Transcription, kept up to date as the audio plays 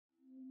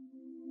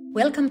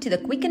Welcome to the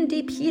Quick and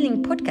Deep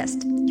Healing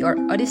Podcast, your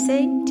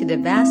odyssey to the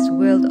vast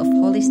world of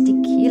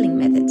holistic healing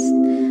methods.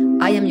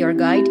 I am your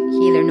guide,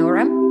 Healer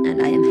Nora,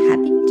 and I am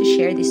happy to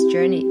share this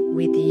journey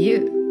with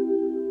you.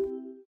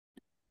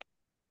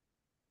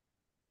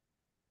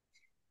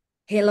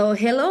 Hello,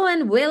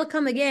 and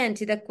welcome again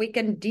to the Quick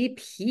and Deep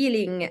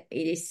Healing. It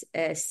is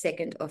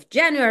 2nd of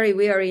January.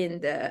 We are in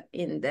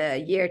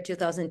the year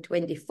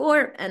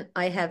 2024, and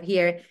I have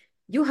here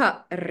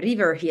Juha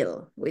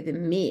Riverhill with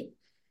me.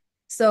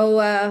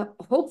 So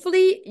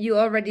hopefully you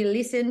already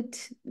listened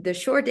the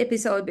short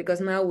episode,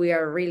 because now we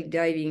are really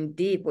diving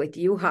deep with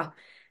Juha.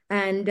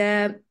 And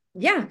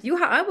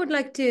Juha, I would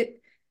like to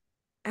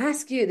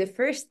ask you the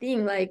first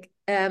thing,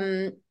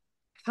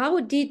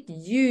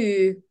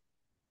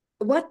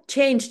 what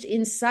changed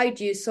inside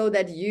you so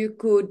that you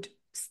could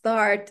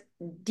start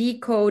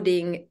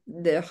decoding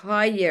the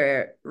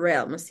higher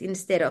realms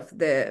instead of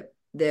the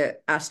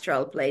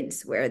astral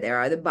planes where there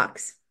are the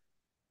bugs?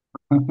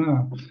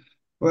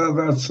 Well,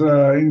 that's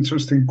an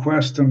interesting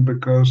question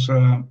because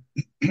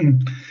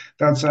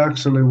that's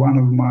actually one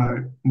of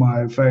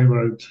my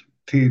favorite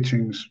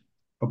teachings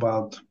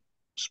about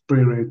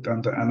spirit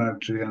and the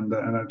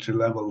energy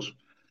levels.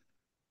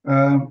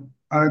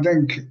 I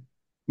think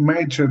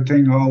major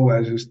thing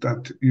always is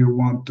that you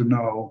want to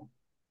know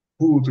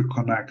who to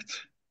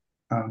connect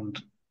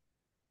and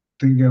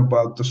thinking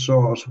about the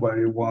source where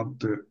you want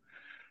to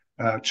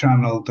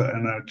channel the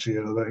energy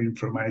or the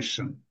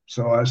information.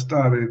 So I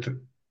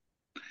started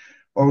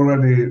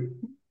already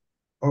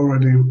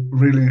already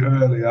really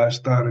early. I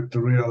started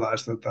to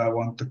realize that I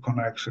want to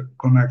connect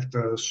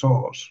the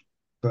source,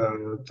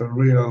 the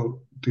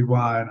real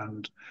divine,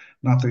 and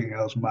nothing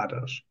else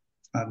matters.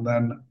 And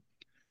then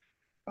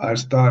I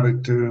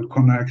started to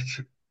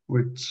connect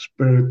with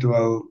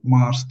spiritual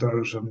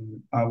masters,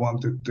 and I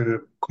wanted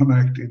to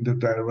connect into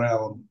their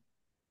realm.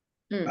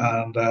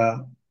 And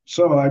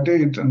so I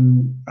did,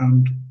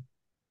 and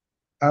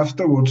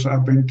afterwards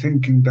I've been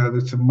thinking that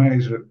it's a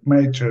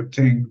major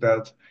thing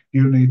that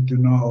you need to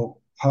know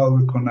how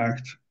to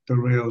connect the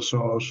real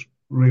source,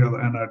 real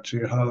energy,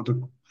 how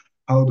to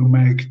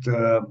make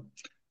the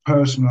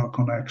personal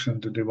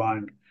connection to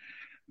divine.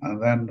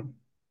 And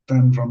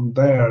then from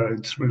there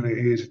it's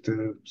really easy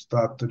to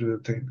start to do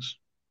things.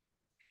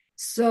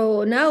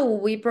 So now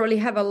we probably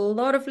have a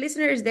lot of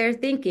listeners there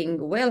thinking,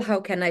 well, how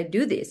can I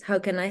do this? How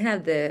can I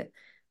have the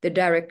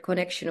direct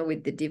connection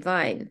with the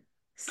divine?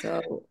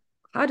 So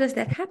how does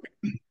that happen?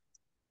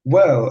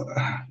 Well,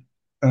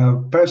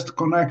 best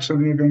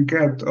connection you can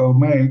get or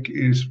make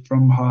is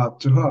from heart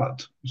to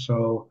heart.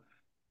 So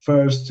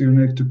first you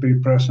need to be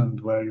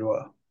present where you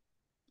are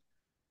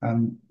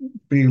and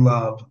be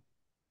love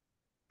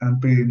and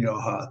be in your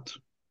heart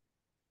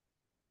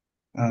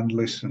and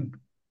listen.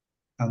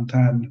 And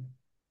then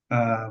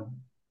uh,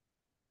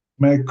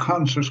 make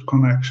conscious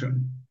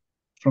connection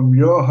from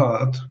your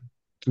heart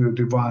to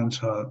divine's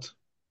heart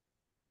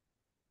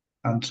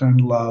and send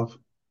love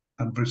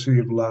and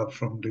receive love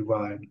from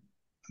divine.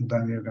 And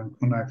then you can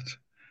connect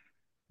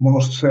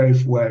most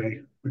safe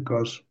way,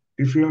 because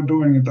if you're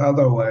doing it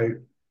other way,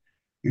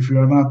 if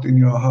you're not in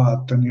your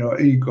heart, then your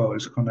ego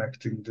is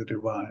connecting to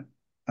divine,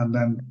 and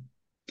then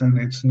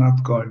it's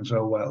not going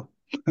so well.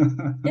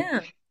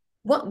 Yeah.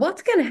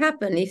 What can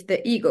happen if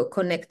the ego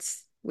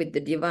connects with the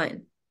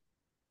divine?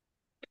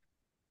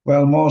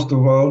 Well, most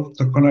of all,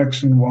 the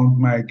connection won't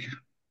make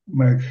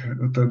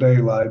the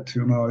daylight.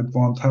 It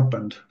won't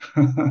happen,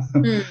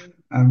 Mm.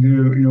 and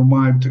you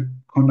might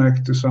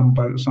connect to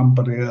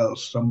somebody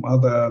else, some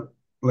other,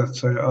 let's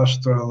say,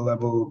 astral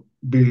level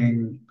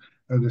being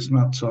that is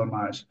not so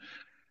nice,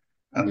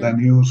 and Mm. then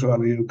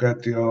usually you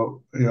get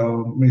your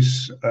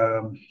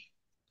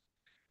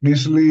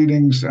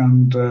misleadings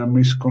and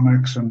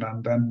misconnection,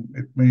 and then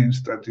it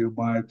means that you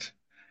might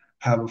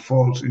have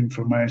false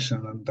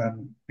information, and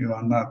then you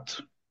are not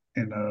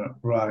in a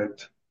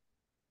right,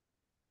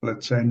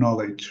 let's say,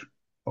 knowledge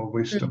or Mm.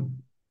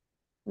 wisdom.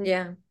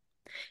 Yeah.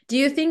 Do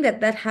you think that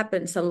that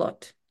happens a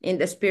lot in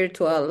the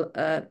spiritual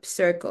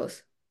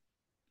circles?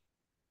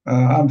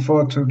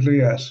 Unfortunately,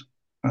 yes,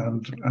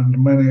 and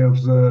many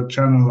of the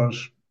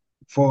channelers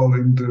fall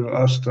into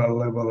astral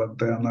level and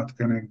they are not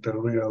getting the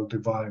real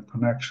divine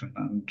connection.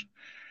 And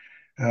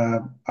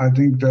I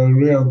think the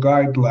real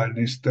guideline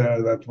is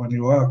there that when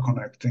you are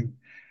connecting,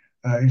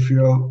 if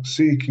you're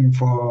seeking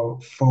for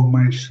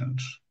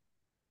formations,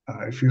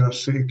 if you are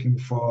seeking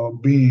for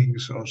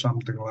beings or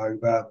something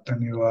like that,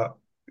 then you are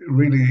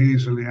really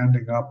easily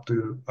ending up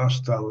to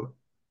astral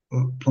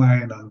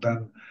plane and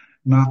then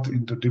not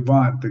into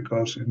divine,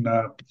 because in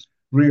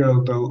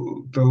real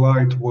the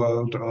light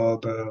world or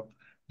the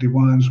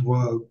divine's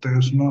world,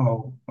 there's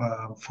no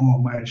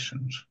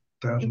formations,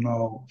 there's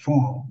no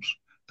forms,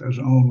 there's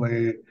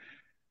only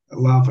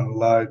love and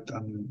light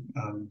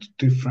and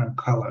different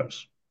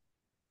colors,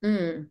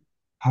 Mm.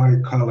 high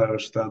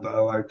colors that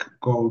are like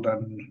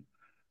golden,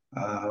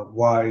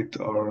 white,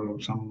 or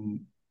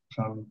some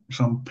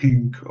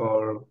pink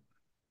or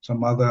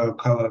some other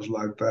colors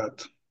like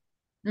that.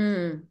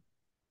 Mm.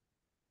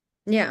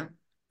 Yeah,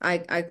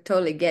 I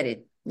totally get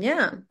it.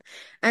 Yeah.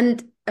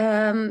 And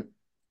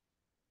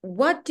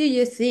what do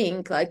you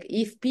think, like,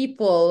 if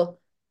people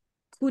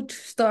could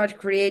start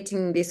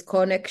creating this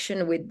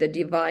connection with the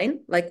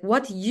divine, like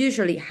what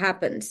usually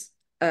happens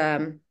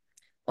on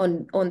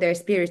their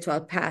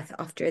spiritual path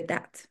after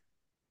that?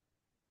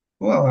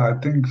 Well, I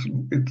think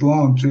it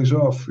launches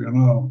off,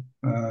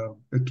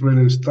 it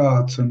really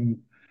starts,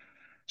 and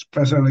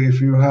especially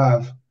if you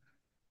have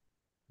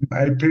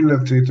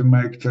ability to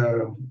make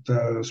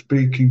the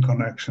speaking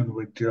connection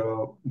with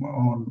your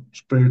own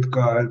spirit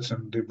guides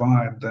and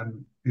divine,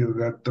 then you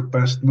get the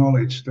best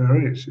knowledge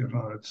there is.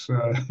 It's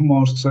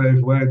most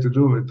safe way to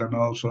do it. And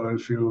also,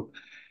 if you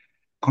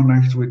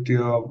connect with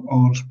your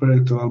own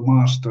spiritual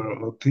master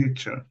or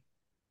teacher,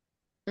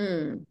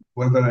 Mm,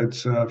 whether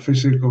it's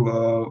physical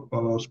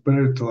or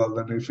spiritual,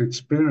 then if it's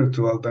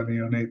spiritual, then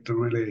you need to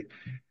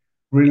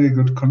really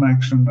good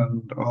connection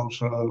and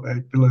also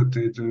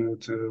ability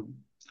to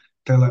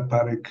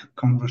telepathic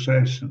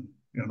conversation,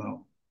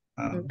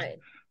 And right.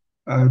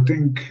 I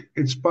think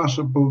it's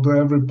possible to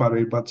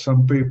everybody, but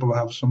some people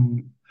have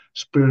some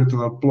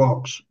spiritual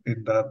blocks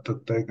in that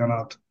they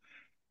cannot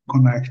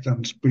connect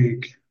and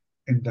speak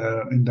in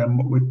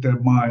them with their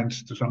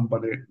minds to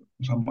somebody,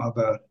 some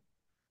other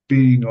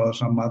being or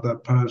some other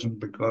person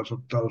because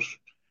of those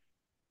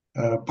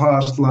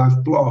past life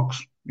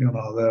blocks. There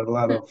are a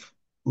lot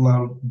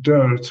of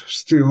dirt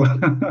still.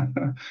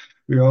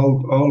 We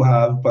all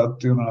have, but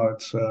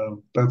it's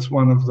that's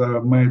one of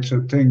the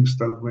major things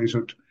that we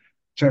should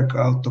check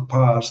out the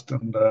past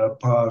and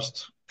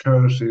past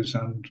curses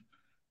and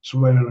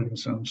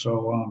swearings and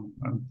so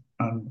on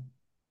and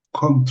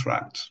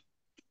contracts.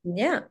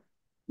 Yeah,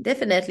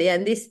 definitely.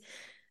 And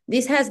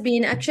this has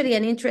been actually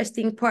an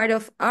interesting part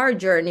of our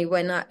journey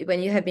when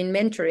you have been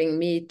mentoring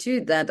me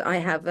too, that I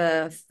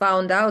have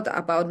found out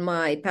about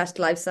my past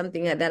life,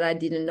 something that I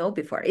didn't know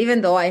before,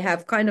 even though I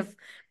have kind of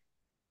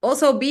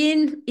also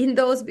been in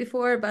those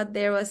before, but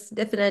there was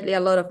definitely a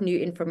lot of new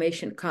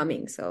information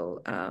coming.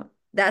 So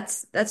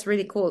that's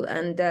really cool,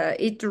 and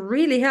it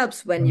really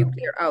helps when you Yeah.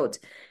 clear out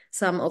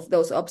some of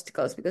those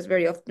obstacles because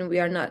very often we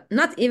are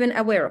not even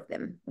aware of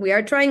them. We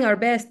are trying our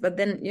best, but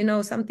then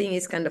something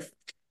is kind of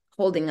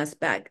holding us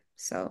back.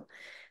 So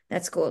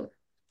that's cool.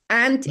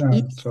 And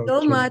Yeah,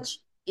 so true.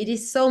 it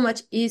is so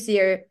much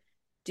easier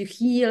to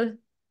heal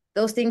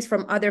those things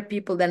from other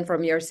people than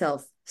from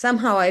yourself.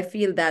 Somehow I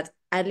feel that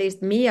at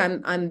least me,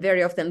 I'm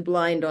very often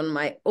blind on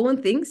my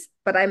own things,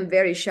 but I'm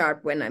very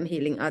sharp when I'm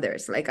healing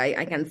others. Like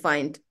I can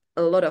find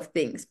a lot of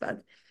things,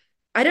 but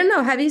I don't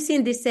know. Have you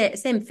seen this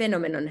same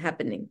phenomenon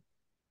happening?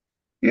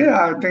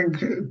 Yeah, I think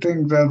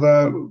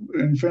that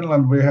in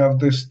Finland we have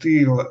this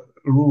steel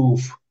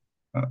roof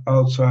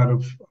outside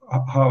of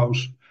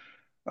house.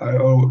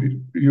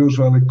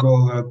 Usually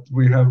call that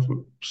we have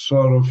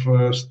sort of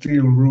a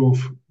steel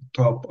roof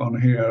top on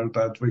here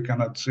that we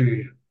cannot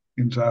see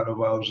inside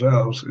of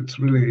ourselves. It's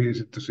really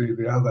easy to see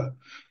the other.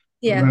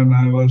 And Yeah. then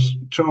I was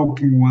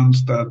joking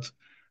once that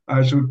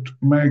I should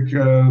make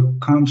a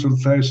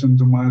consultation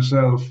to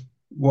myself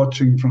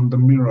watching from the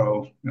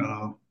mirror,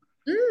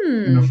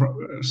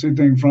 Mm,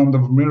 sitting in front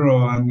of a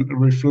mirror and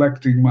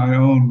reflecting my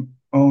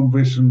own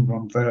vision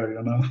from there.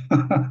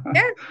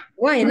 yeah.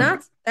 Why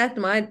not? That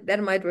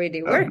might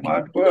really That work.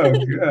 might work,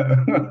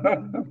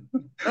 yeah.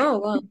 Oh,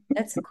 wow,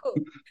 that's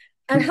cool.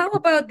 And how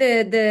about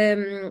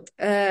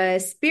the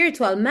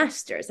spiritual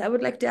masters? I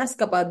would like to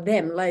ask about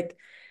them. Like,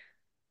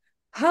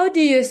 how do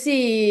you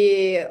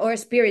see or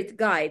spirit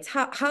guides?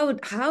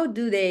 How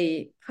do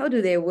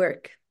they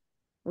work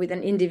with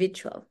an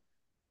individual?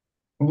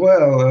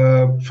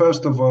 Well,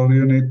 first of all,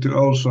 you need to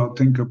also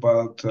think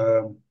about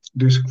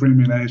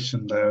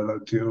discrimination there,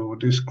 that you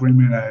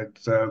discriminate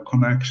the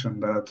connection,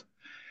 that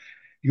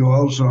you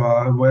also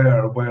are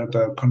aware where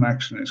the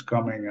connection is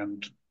coming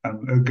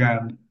and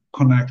again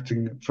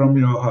connecting from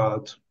your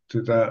heart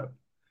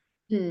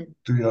Hmm.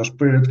 to your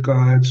spirit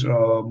guides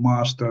or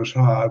master's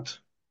heart.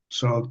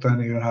 So then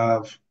you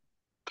have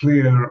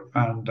clear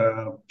and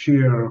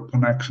pure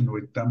connection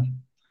with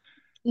them.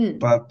 Hmm.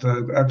 But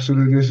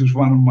actually, this is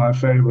one of my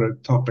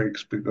favorite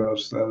topics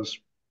because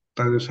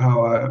that is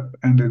how I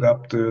ended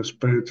up to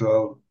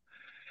spiritual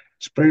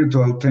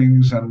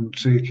things and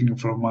seeking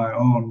for my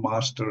own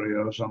mastery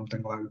or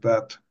something like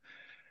that.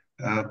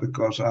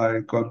 Because I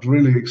got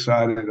really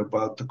excited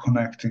about the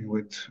connecting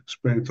with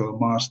spiritual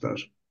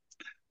masters,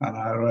 and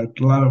I read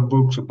a lot of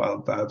books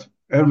about that.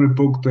 Every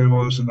book there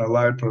was in a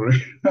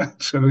library,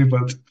 actually,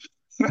 but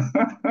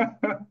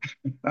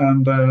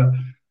and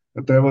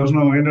there was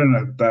no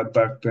internet that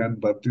back then.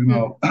 But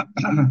Hmm.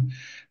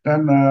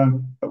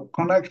 then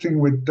connecting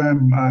with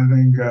them, I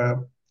think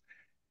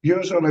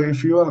usually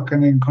if you are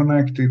getting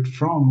connected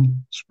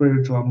from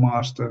spiritual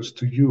masters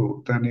to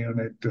you, then you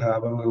need to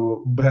have a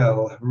little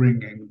bell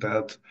ringing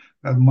that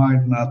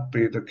might not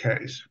be the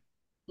case.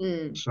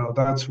 Hmm. So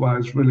that's why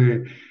it's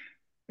really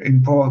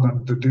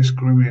important to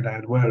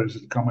discriminate where is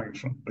it coming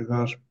from,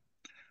 because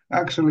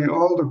actually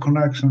all the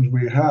connections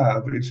we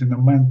have is in a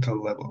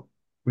mental level.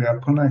 We are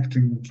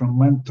connecting from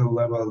mental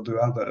level to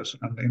others,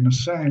 and in the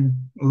same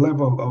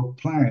level of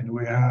plane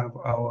we have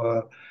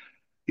our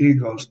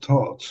ego's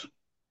thoughts.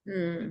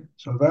 Mm.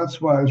 So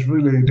that's why it's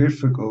really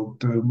difficult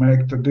to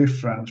make the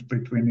difference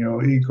between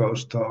your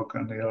ego's talk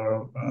and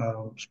your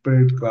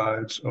spirit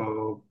guides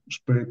or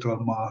spiritual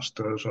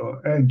masters or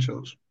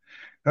angels.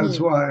 That's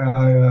Mm. why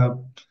I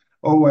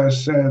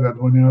always say that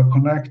when you're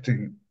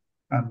connecting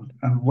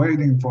and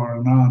waiting for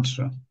an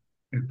answer,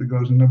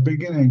 because in the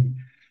beginning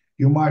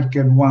you might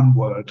get one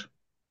word,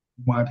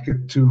 you might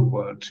get two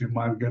words, you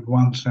might get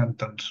one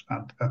sentence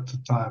at the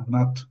time,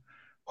 not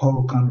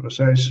whole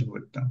conversation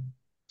with them.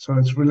 So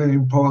it's really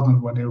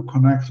important when you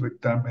connect with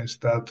them is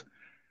that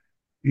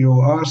you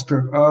ask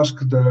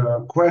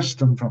the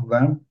question from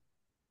them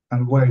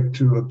and wait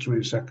 2 or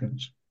 3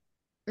 seconds.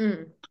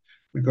 Mm.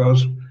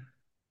 Because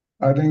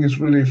I think it's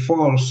really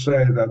false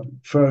say that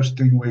first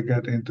thing we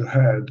get into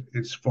head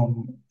is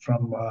from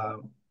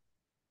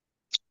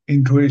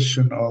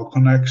intuition or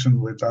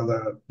connection with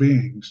other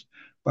beings,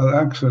 but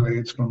actually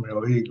it's from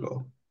your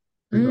ego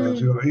because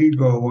Mm. your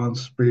ego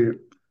wants to be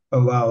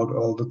allowed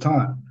all the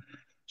time.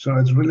 So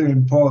it's really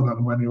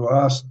important when you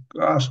ask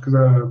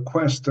the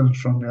questions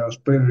from your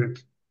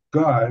spirit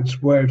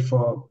guides, wait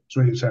for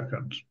 3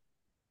 seconds,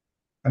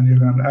 and you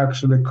can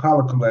actually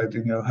calculate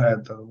in your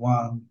head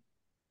one,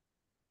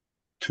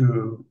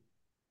 two,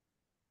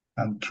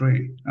 and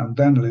three, and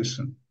then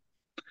listen.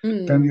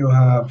 Then Mm. you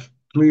have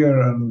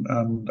clear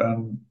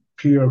and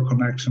pure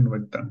connection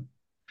with them.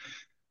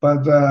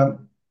 But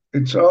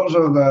it's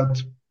also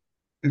that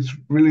it's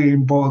really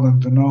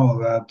important to know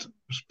that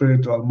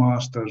spiritual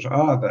masters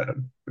are there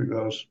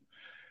because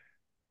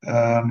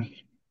um,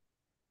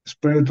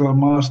 spiritual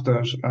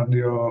masters and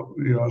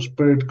your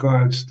spirit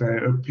guides they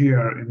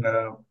appear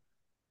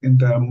in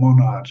the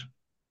monad,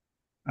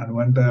 and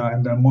when they are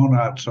in the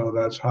monad, so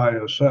that's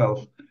higher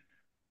self.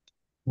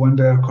 When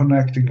they are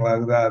connecting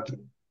like that,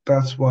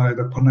 that's why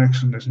the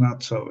connection is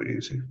not so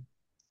easy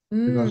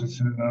because Mm. it's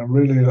in a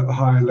really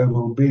high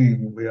level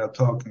being we are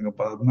talking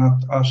about,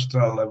 not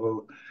astral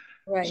level,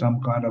 Right. some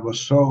kind of a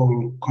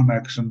soul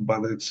connection,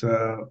 but it's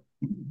a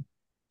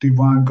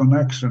divine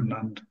connection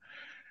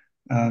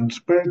and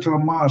spiritual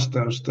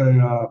masters.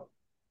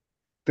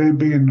 They've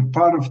been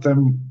part of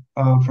them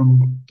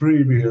from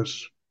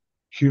previous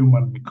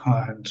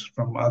humankind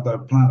from other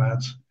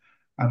planets,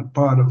 and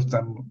part of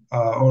them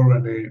are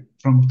already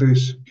from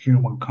this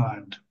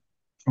humankind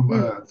from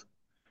Mm. Earth,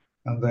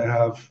 and they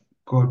have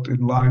got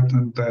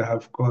enlightened, they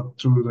have got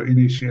through the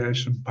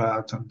initiation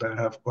path, and they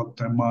have got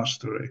their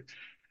mastery.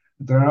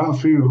 There are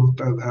few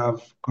that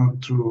have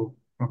gone through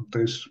from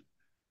this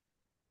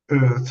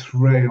Earth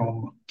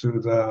realm to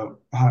the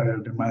higher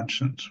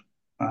dimensions,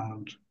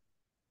 and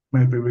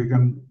maybe we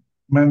can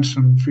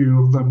mention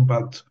few of them,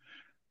 but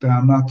there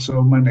are not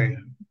so many.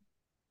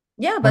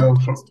 Yeah, but Well,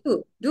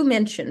 please do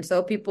mention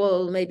so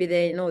people maybe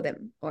they know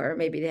them or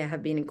maybe they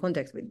have been in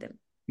contact with them.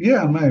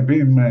 yeah,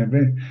 maybe,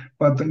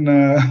 but in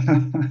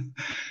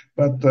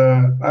but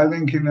I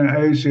think in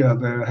Asia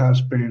there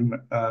has been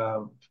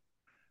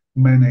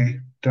many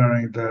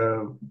during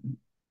the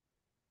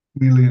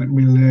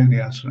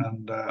millennia,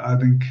 and I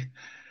think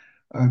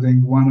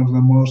one of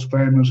the most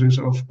famous is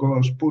of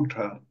course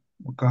Buddha,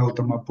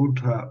 Gautama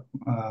Buddha,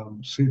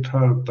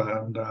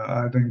 Siddhartha, and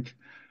I think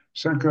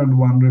second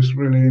one is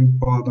really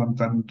important,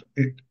 and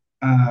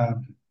uh,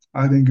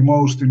 I think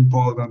most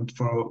important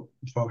for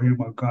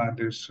humankind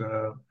is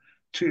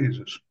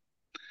Jesus.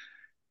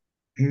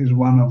 He's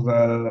one of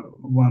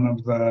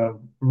the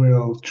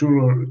real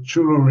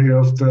jewelry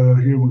of the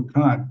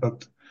humankind,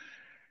 but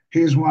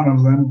he's one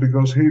of them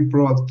because he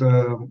brought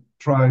the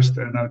Christ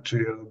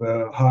energy,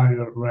 the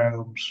higher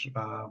realms,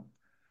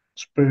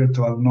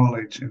 spiritual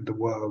knowledge in the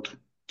world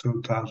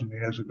 2000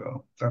 years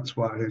ago. That's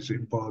why he's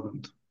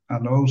important.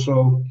 And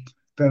also,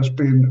 there's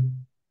been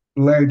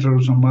later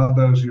some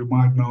others you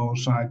might know,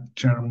 Saint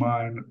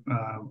Germain,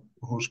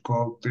 who's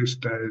called these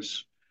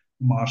days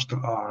Master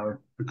R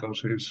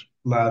because his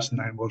last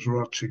name was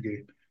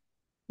Rothschild.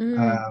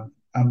 Mm.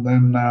 And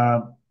then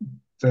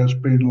there's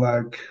been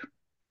like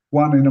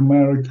one in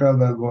America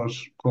that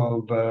was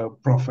called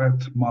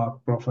Prophet,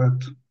 Mark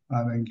Prophet.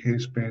 I think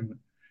he's been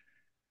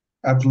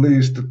at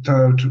least the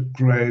third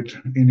grade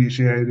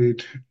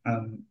initiated.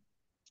 And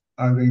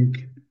I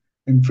think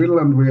in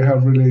Finland we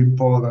have really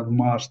important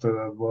master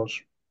that was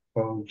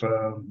called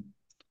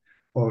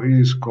or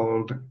is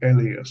called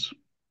Elias.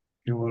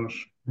 He was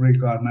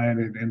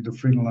reincarnated into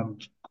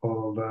Finland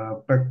called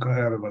Pekka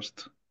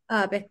Ervast.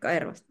 Ah, Pekka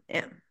Ervas.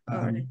 Yeah. All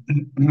right.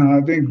 Um,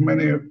 I think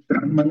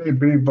many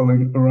people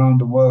around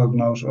the world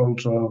knows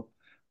also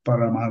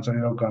Paramahansa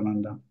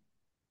Yogananda,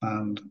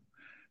 and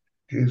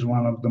he's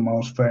one of the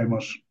most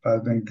famous, I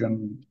think,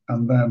 and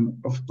then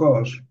of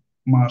course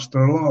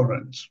Master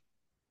Lawrence.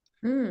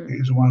 Mm.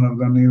 He's one of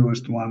the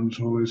newest ones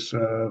who is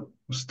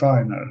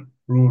Steiner,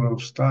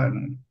 Rudolf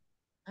Steiner.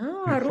 He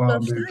Ah, Rudolf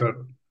founded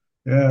Steiner.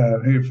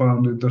 the he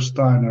founded the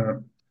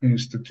Steiner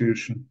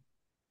Institution.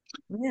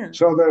 Yeah.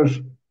 So there's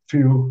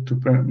few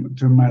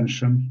to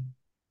mention.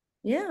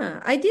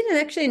 Yeah. I didn't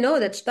actually know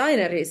that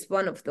Steiner is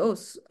one of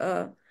those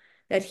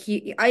that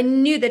I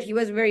knew that he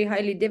was very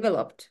highly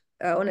developed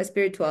on a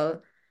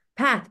spiritual.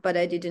 path, but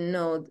I didn't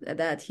know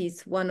that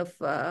he's one of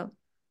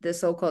the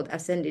so-called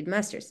ascended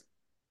masters.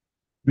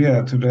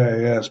 Yeah,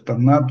 today, yes, but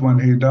not when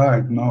he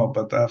died, no,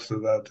 but after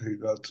that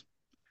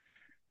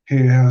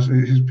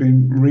he's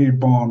been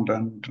reborn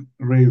and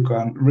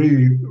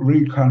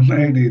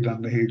reincarnated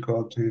and he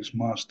got his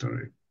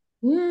mastery.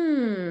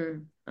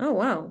 Hmm. Oh,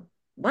 wow.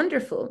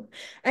 Wonderful.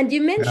 And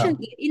you Yeah. mentioned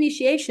the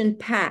initiation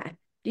path.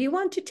 Do you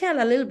want to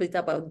tell a little bit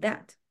about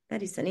that?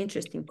 That is an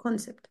interesting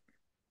concept.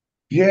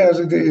 Yes,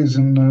 it is,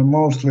 and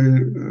mostly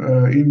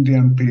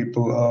Indian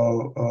people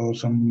or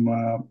some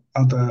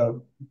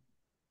other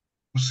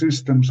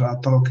systems are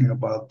talking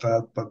about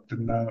that, but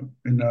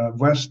in a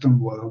Western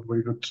world,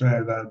 we could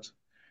say that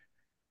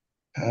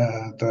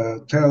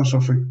the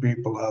Theosophic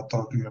people are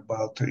talking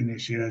about the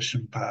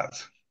initiation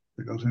path,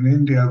 because in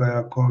India they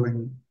are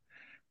calling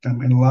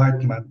them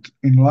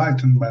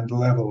enlightenment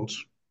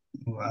levels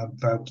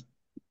that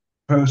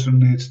person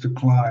needs to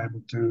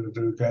climb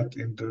to get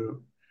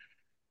into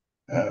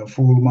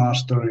full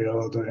mastery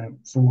or the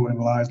full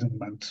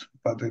enlightenment.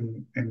 But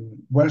in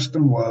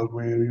Western world,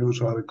 we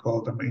usually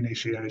call them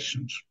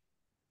initiations.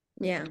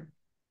 Yeah.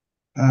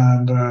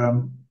 And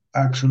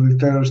actually,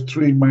 there's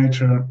three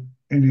major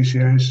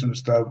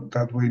initiations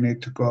that we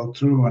need to go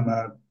through, and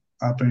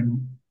I've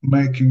been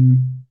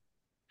making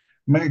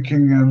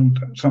and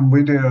some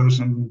videos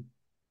and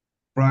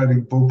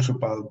writing books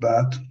about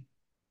that.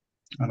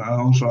 And I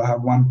also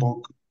have one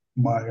book.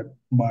 My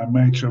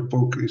major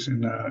book is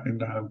in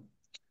a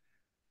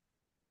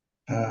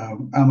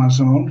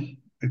Amazon.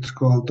 It's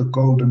called The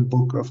Golden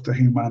Book of the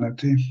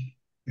Humanity.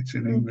 It's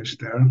in Mm. English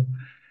there.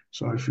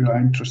 So if you are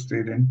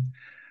interested in,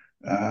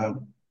 uh,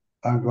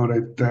 I got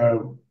it there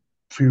a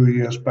few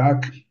years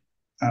back,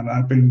 and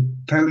I've been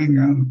telling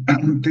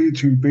and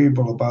teaching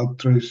people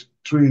about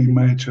three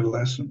major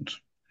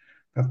lessons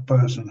that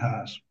person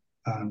has,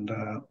 and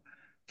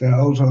they're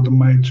also the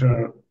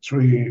major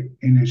three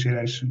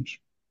initiations.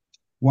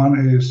 One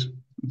is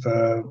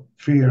the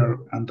fear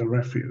and the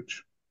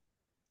refuge.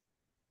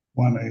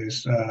 One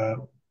is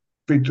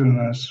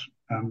bitterness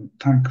and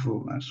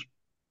thankfulness.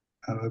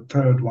 And the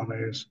third one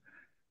is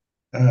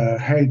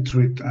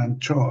hatred and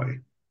joy.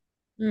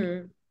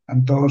 Mm.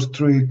 And those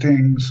three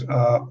things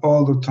are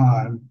all the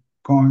time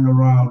going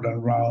around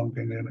and around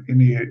in an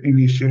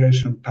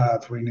initiation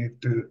path. We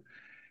need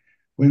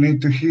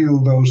to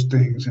heal those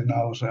things in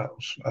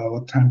ourselves.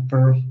 Our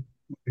temper,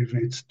 if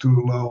it's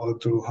too low or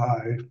too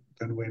high,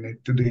 then we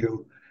need to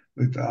deal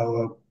with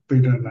our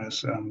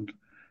bitterness and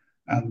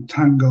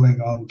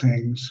tangling on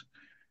things,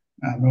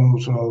 and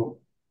also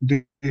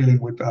dealing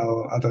with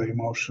our other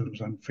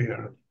emotions and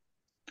fear,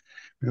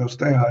 because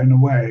they are in a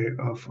way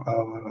of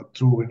our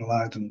true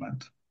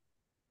enlightenment.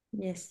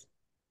 Yes.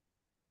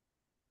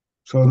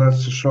 So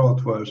that's the short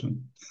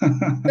version.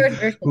 Third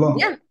version. long,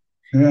 Yeah.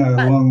 yeah,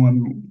 But long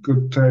one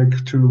could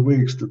take 2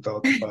 weeks to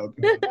talk about.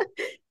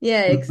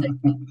 yeah,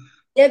 exactly.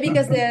 Yeah,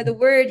 because the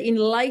word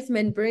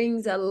enlightenment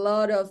brings a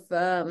lot of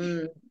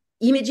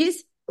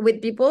images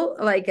with people.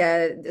 Like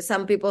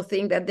some people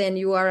think that then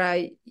you are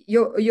a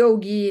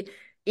yogi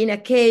in a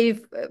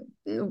cave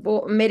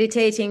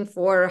meditating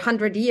for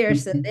 100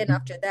 years, and then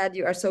after that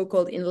you are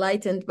so-called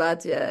enlightened.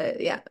 But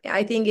yeah,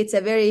 I think it's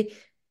a very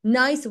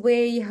nice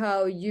way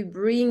how you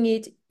bring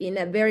it in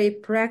a very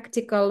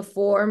practical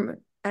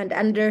form and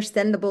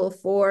understandable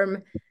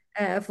form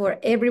for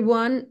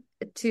everyone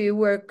to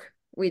work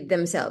with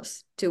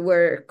themselves, to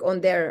work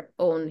on their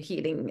own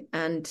healing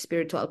and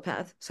spiritual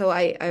path. So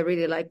I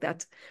really like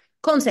that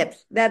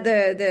concept that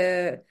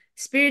the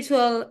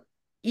spiritual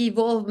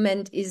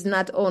evolvement is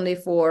not only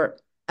for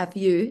a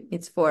few,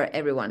 it's for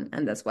everyone.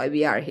 And that's why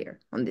we are here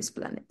on this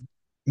planet.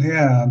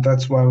 Yeah,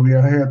 that's why we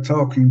are here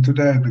talking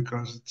today,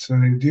 because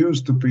it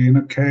used to be in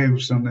the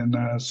caves and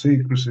in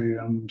secrecy,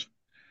 and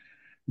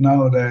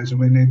nowadays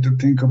we need to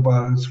think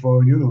about it's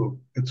for you,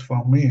 it's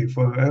for me,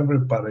 for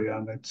everybody,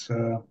 and it's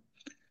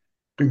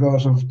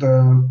because of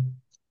the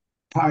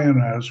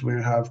pioneers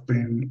we have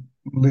been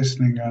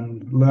listening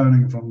and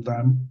learning from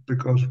them.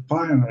 Because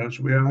pioneers,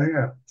 we are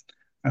here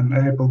and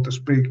able to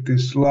speak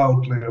this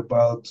loudly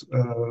about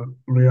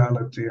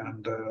reality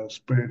and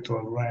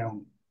spiritual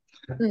realm.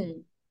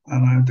 Mm.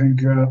 And I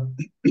think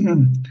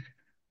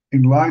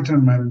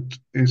enlightenment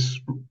is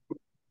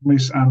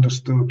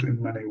misunderstood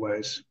in many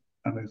ways,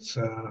 and it's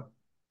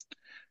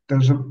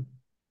there's a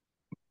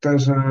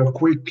there's a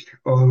quick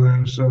or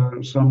there's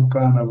some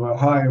kind of a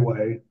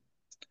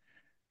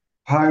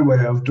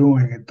highway of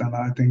doing it, and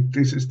I think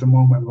this is the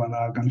moment when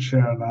I can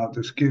share now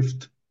this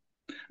gift,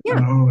 and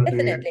Yeah, already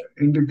definitely.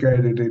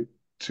 indicated it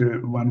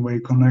to when we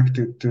connect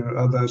it to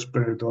other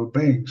spiritual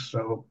beings.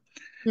 So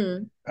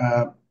Mm.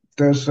 uh,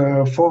 there's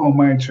four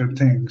major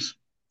things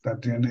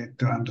that you need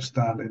to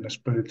understand in a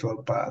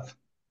spiritual path,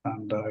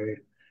 and I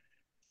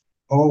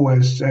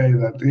always say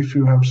that if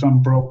you have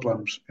some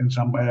problems in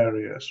some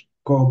areas,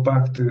 go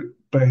back to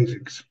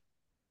basics.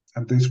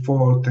 And these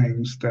four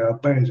things, they are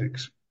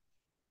basics.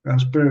 They are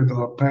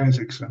spiritual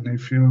basics. And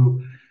if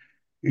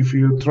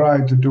you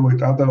try to do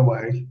it other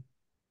way,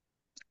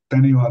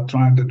 then you are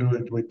trying to do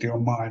it with your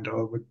mind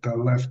or with the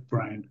left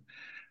brain.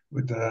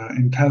 with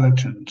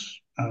intelligence.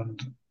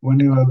 And when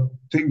you are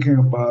thinking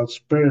about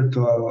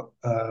spiritual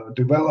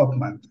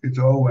development, it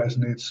always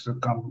needs to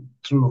come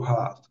through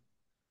heart.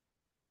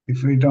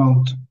 If we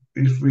don't,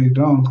 if we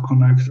don't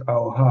connect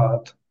our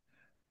heart,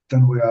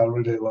 then we are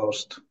really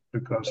lost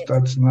because Yes.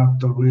 that's not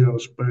the real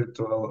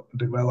spiritual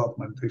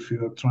development if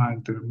you're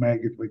trying to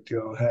make it with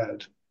your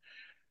head.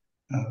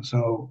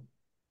 So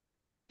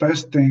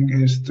best thing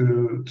is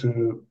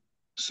to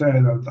say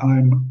that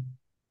I'm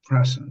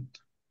present.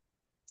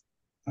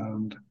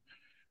 And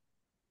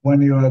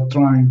when you are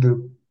trying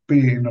to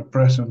be in a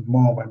present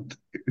moment,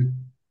 it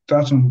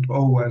doesn't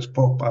always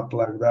pop up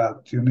like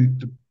that. You need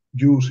to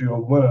use your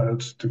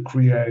words to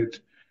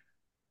create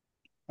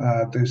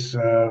this,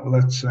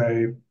 let's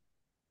say,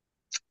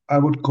 I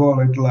would call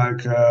it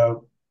like a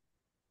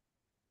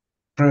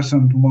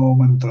present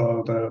moment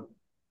or the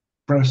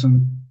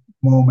present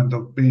moment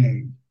of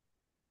being,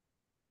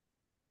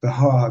 the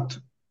heart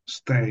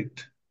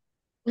state.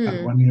 And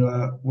Mm.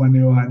 when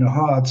you are in a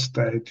heart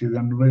state, you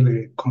can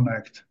really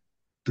connect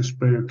to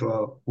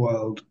spiritual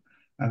world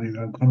and you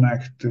can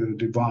connect to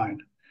divine.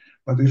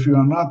 But if you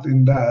are not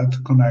in that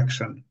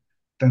connection,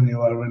 then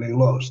you are really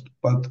lost.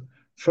 But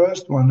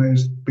first one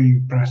is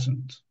being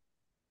present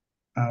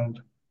and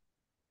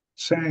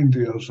saying to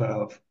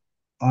yourself,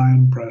 I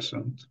am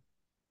present,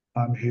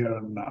 I'm here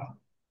and now.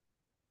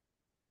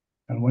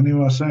 And when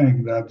you are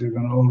saying that, you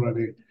can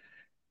already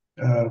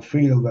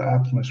feel the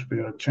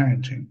atmosphere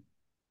changing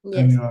and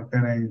Yes. you are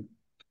getting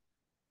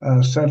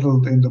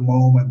settled in the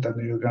moment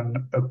and you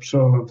can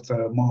observe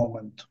the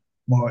moment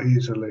more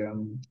easily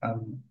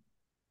and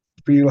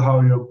feel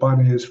how your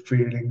body is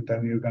feeling,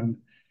 then you can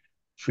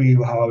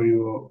feel how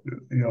your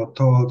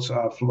thoughts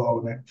are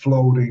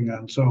floating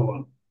and so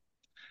on.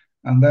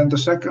 And then the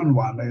second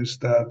one is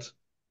that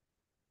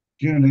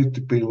you need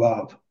to be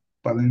loved.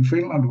 But in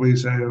Finland we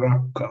say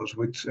rakkaus,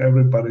 which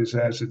everybody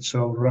says it's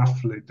so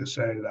roughly to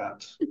say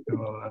that.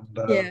 And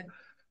Yeah.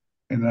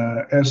 in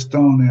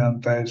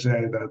Estonian they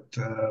say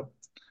that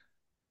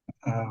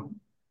uh,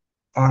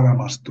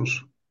 armastus.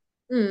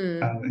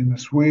 Mm. And in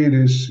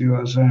Swedish you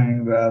are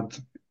saying that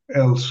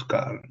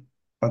älskar.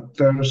 But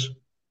there's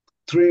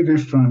three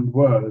different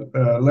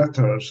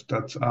letters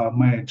that are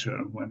major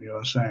when you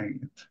are saying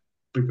it.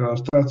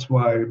 Because that's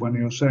why when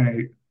you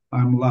say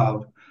I'm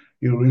love,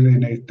 you really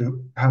need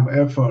to have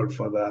effort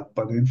for that.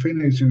 But in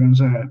Finnish, you can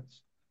say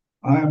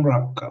I'm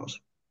rakkaus.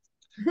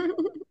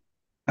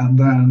 And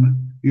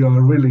then you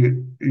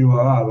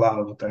are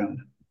love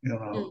then, you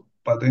Mm. know.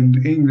 But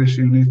in English,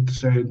 you need to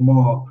say it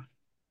more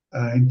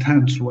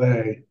intense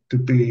way to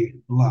be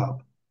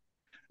love.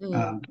 Mm.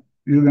 And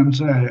you can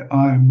say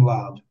I'm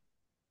love.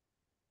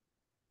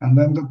 And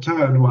then the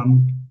third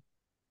one,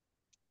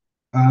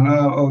 and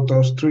out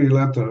those three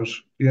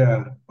letters,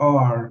 yeah,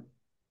 R,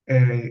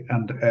 A,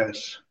 and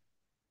S.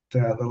 They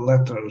are the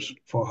letters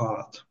for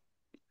heart.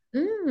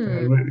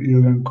 Mm.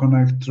 You can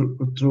connect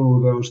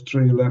through those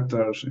three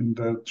letters in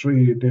the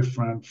three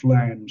different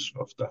flames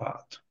of the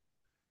heart.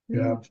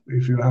 Mm.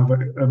 If you have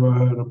ever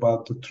heard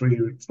about the three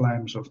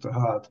flames of the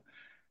heart,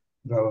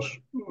 those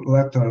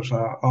letters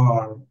are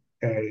R,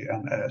 A,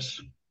 and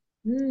S.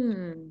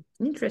 Mm.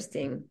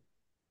 Interesting.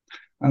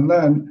 And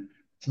then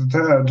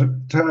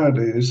the third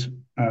is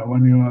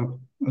when you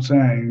are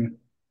saying,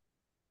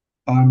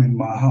 I'm in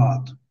my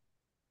heart,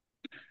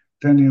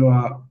 then you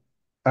are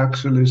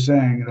actually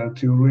saying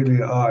that you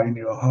really are in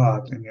your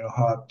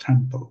heart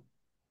temple,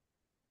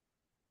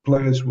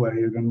 place where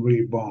you can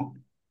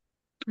reborn.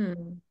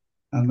 Mm.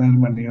 And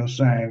then when you're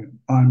saying,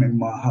 I'm in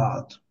my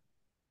heart,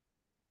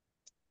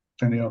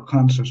 then your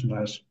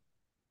consciousness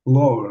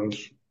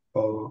lowers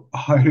or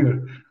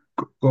higher,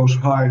 goes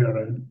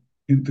higher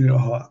into your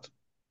heart.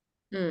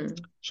 Mm.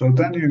 So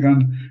then you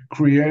can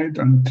create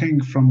and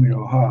think from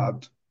your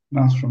heart,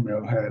 not from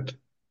your head.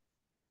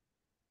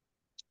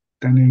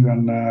 Then you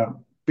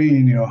can be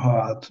in your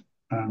heart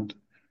and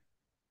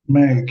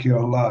make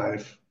your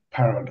life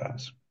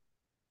paradise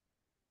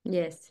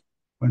Yes.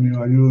 when you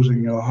are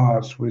using your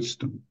heart's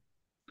wisdom.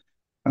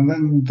 And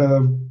then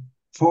the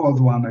fourth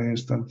one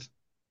is that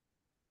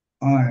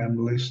I am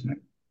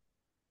listening.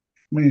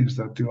 Means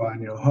that you are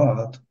in your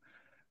heart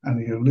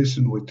and you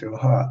listen with your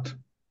heart.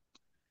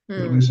 You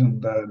Mm. listen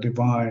the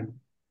divine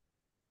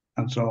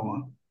and so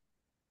on.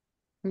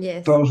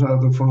 Yes. Those are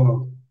the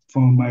four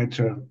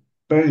major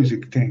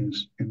basic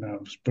things in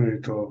a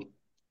spiritual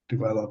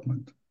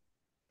development.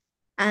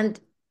 And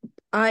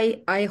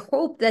I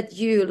hope that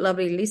you,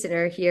 lovely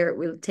listener here,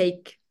 will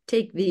take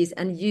these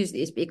and use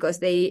these because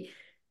they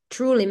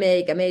truly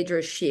make a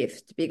major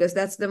shift because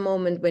that's the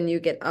moment when you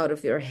get out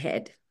of your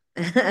head.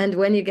 And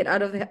when you get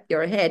out of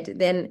your head,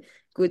 then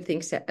good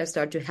things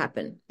start to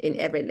happen in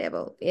every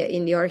level,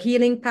 in your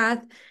healing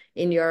path,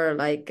 in your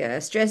like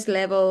stress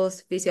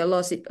levels,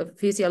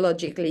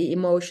 physiologically,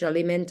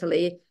 emotionally,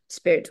 mentally,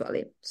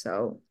 spiritually.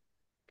 So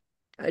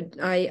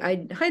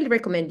I highly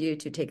recommend you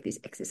to take this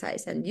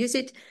exercise and use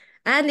it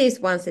at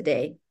least once a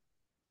day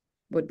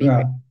would be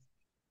great.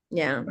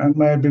 Yeah, Yeah. and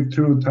maybe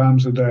two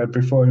times a day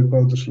before you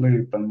go to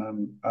sleep. And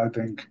then I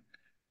think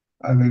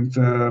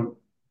the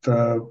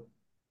the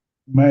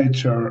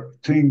major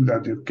thing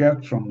that you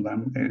get from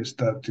them is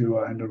that you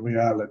are in the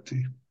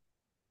reality.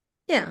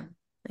 Yeah,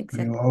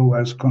 You exactly.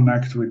 always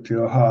connect with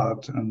your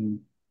heart and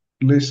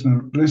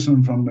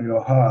listen from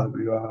your heart.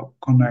 You are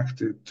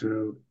connected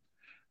to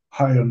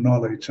higher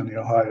knowledge and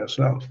your higher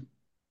self.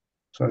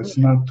 So it's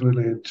Yeah, not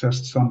really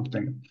just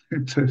something.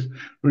 It is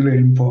really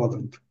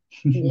important.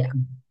 yeah,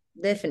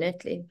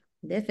 definitely,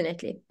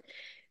 definitely.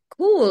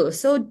 Cool.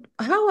 So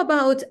how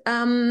about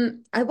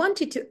I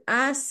wanted to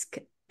ask,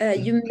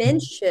 you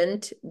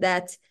mentioned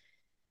that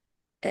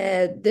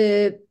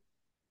the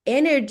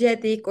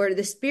energetic or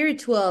the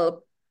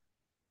spiritual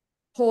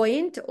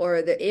point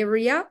or the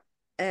area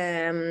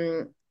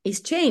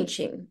is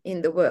changing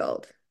in the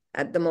world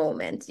at the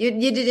moment. You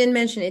didn't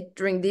mention it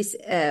during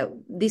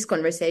this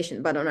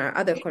conversation, but on our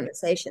other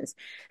conversations,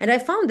 and I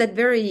found that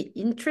very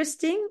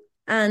interesting.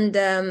 And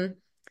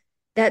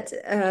that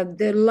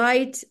the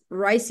light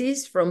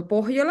rises from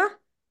Pohjola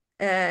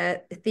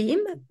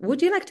theme.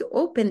 Would you like to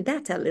open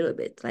that a little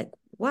bit? Like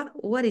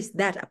what is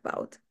that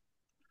about?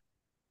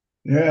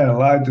 Yeah,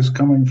 light is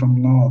coming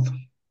from north.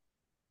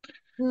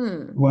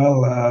 Hmm.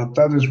 Well,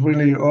 that is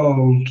really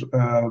old.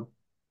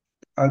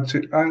 I'd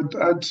say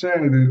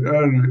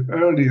the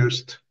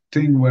earliest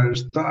thing where it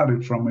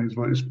started from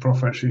is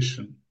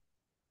proposition.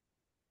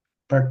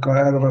 Pekka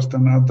Ervast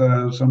and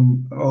other,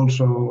 some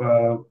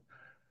also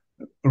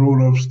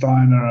Rudolf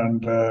Steiner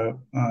and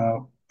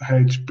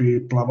H.P.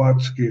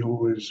 Blavatsky,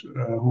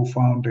 who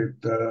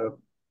founded the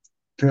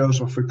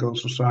Theosophical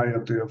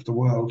Society of the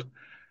World.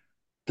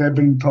 They've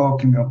been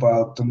talking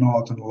about the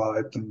northern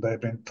light, and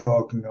they've been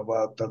talking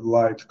about that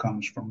light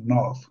comes from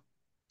north.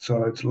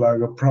 So it's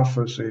like a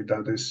prophecy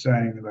that is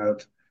saying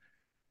that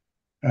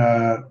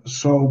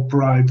so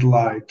bright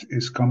light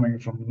is coming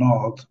from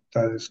north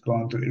that is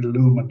going to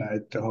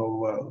illuminate the whole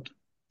world.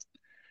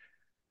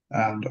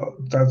 And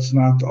that's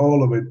not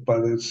all of it,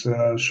 but it's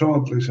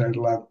shortly said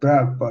like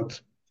that. But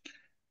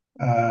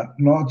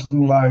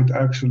northern light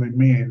actually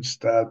means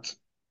that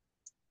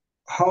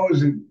how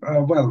is it?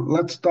 Well,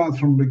 let's start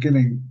from the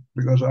beginning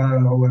because I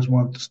always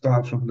want to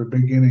start from the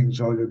beginning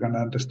so you can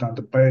understand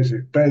the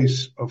basic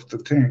base of the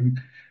thing.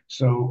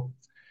 So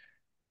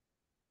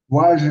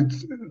why is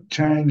it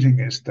changing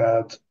is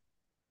that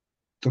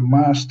the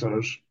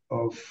masters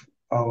of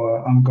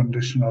our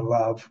unconditional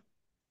love,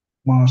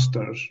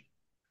 masters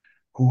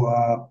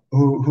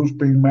who's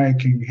been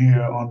making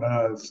here on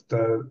earth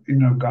the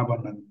inner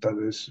government that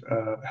is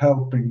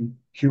helping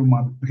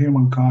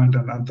humankind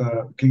and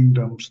other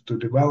kingdoms to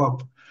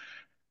develop.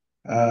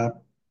 Uh,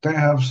 they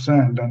have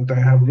sent and they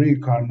have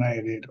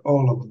reincarnated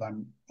all of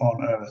them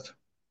on earth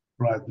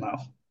right now.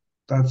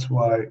 That's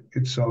why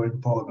it's so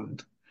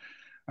important.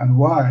 And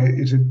why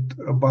is it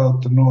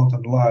about the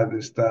northern light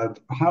is that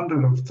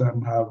 100 of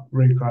them have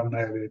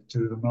reincarnated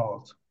to the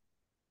north,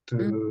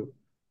 Mm, to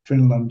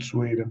Finland,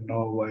 Sweden,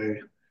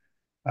 Norway,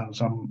 and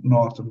some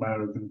North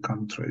American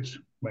countries,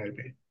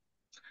 maybe.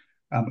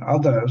 And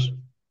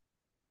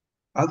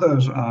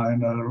others are in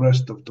the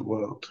rest of the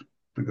world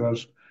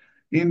because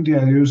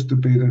India used to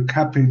be the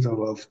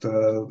capital of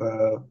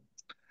the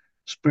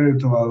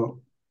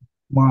spiritual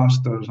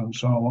masters and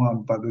so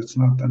on, but it's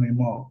not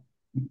anymore.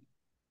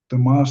 The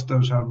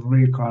masters have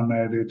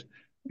reincarnated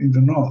in the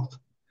north.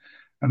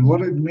 And mm,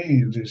 what it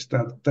means is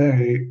that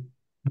they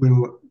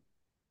will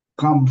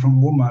come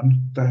from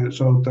woman,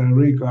 so they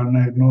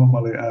reincarnate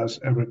normally as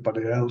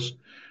everybody else,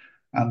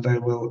 and they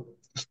will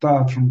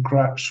start from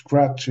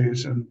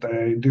scratches and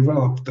they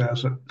develop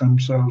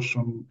themselves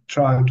from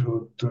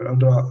childhood to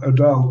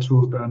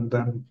adulthood, and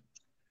then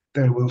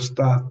they will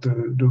start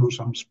to do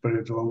some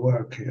spiritual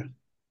work here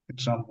in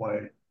some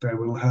way. They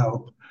will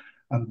help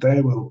and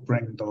they will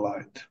bring the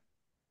light.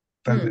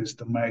 That mm, is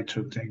the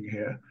major thing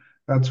here.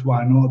 That's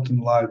why Northern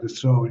Light is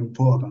so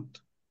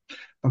important.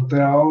 But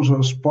there are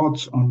also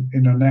spots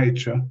in the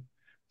nature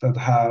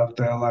that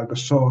they're like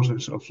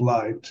sources of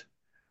light,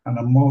 and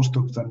most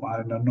of them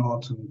are in the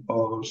northern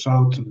or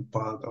southern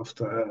part of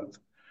the earth.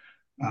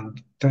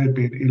 And they've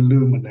been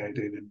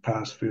illuminated in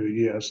past few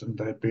years, and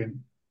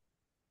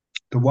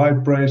the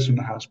vibration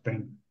has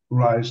been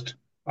raised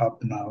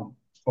up now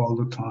all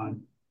the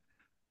time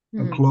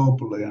mm,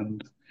 globally,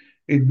 and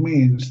it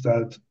means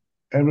that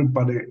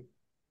everybody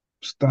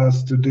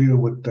starts to deal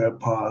with their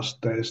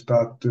past. They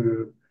start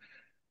to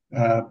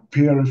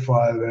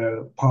purify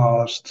their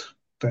past.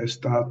 They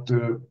start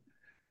to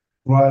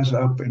rise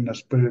up in a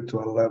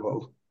spiritual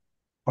level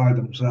by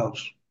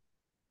themselves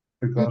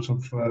mm. because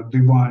of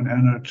divine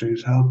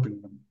energies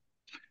helping them.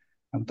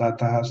 And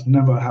that has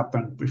never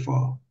happened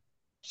before.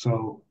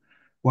 So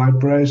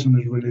vibration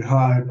is really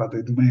high, but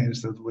it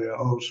means that we are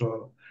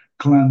also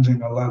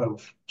cleansing a lot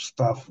of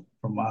stuff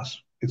from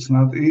us. It's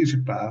not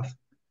easy path,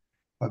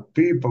 but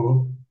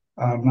people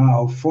are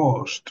now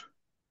forced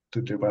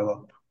to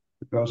develop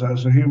because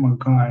as a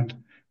humankind,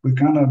 we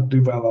cannot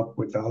develop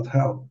without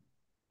help.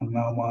 And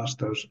now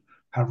masters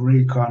have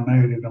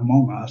reincarnated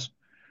among us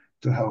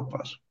to help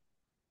us.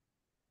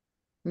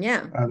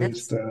 Yeah, That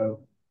is the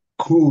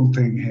cool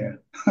thing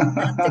here.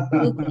 that's a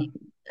cool thing.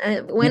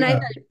 When I Yeah,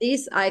 heard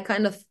this, I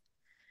kind of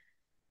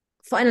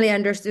finally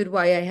understood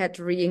why I had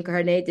to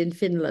reincarnate in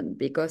Finland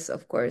because,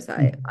 of course,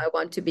 I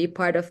want to be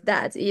part of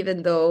that,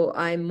 even though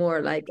I'm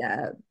more like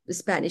a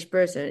Spanish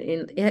person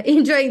in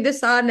enjoying the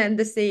sun and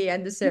the sea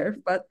and the surf.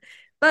 But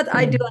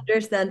I do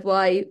understand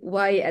why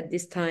at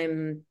this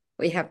time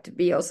we have to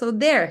be also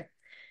there.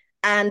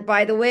 And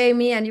by the way,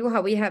 me and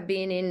Juha, we have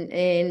been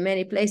in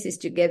many places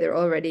together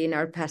already in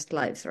our past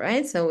lives,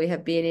 right? So we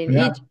have been in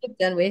Yeah, Egypt,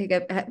 and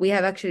we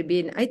have actually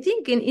been, I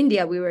think, in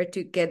India we were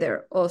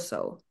together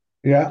also.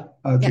 yeah,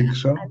 I Yeah, think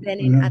so. and then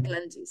in Yeah,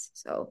 Atlantis.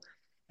 So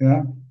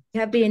yeah, we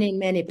have been in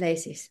many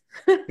places.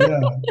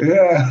 yeah,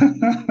 yeah.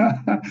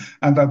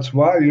 And that's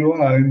why you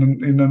are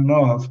in the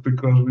north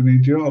because we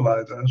need your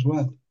light as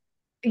well.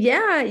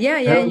 Yeah, yeah,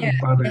 yeah, yeah.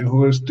 Everybody Yes,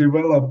 who is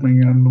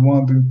developing and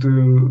wanting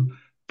to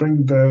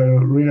bring their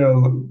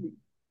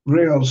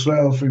real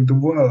self into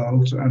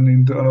world and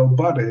into our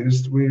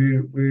bodies,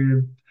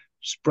 we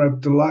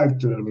spread the light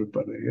to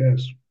everybody.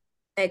 Yes,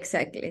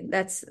 exactly.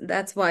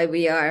 That's why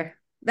we are.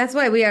 That's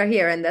why we are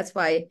here, and that's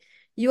why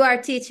you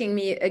are teaching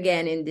me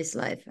again in this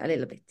life a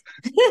little bit.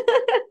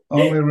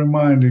 only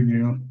reminding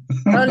you.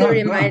 Only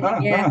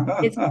reminding. Yeah,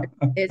 it's true.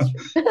 It's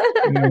true.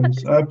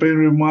 Yes, I've been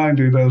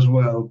reminded as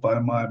well by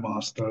my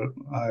master.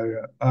 I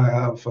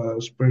have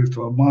a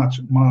spiritual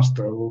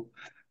master who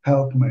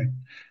helped me.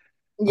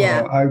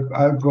 Yeah,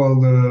 I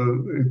call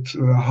it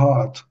a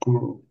heart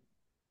guru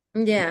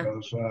yeah.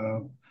 because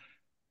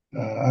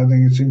I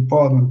think it's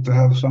important to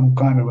have some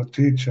kind of a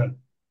teacher.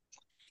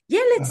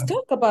 Yeah, let's Uh,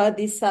 talk about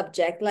this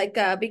subject. Like,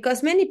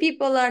 because many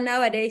people are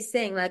nowadays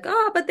saying, like,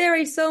 oh, but there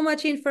is so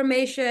much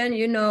information,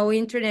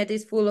 internet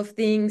is full of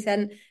things,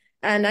 and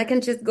I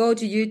can just go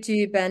to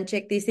YouTube and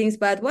check these things.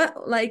 But what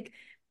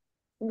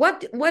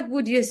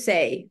would you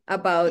say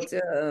about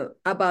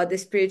the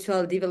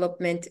spiritual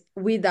development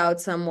without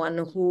someone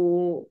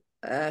who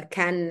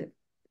can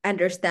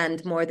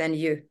understand more than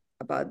you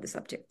about the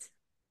subject?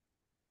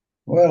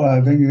 well,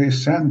 I think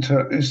it's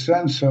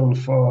essential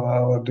for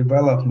our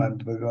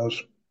development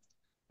because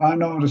I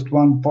noticed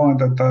one point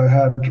that I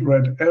had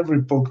read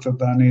every book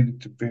that I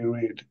needed to be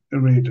read,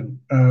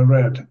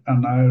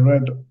 and I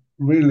read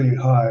really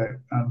high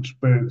and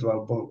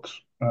spiritual books.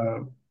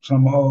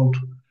 Some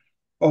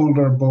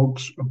older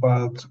books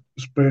about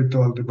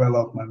spiritual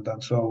development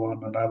and so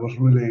on, and I was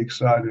really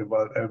excited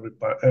about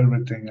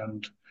everything.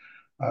 And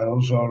I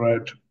also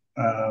read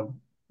a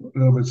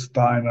little bit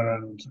Steiner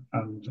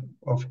and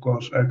of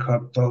course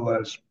Eckhart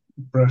Tolle's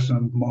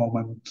present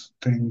moment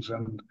things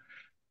and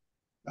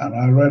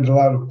I read a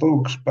lot of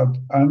books, but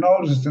I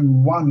noticed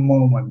in one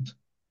moment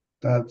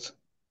that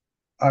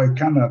I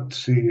cannot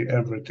see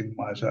everything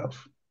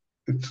myself.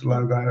 It's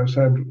like I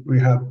said, we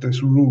had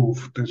this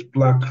roof, this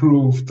black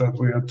roof that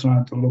we are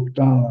trying to look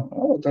down on.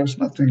 Oh, there's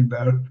nothing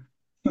there.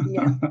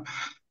 Yeah.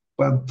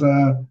 But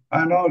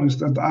I noticed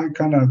that I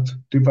cannot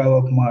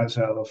develop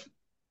myself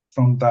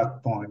from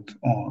that point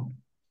on.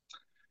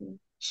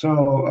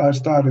 So I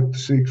started to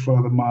seek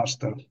for the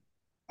master.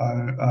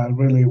 I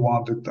really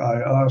wanted,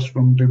 I asked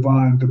from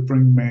divine to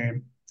bring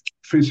me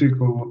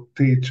physical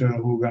teacher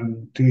who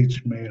can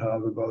teach me how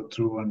to go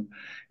through. And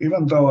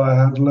even though I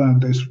had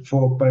learned these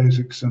four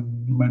basics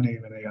and many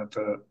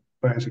other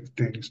basic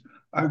things,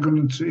 I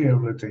couldn't see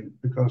everything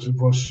because it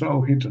was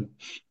so hidden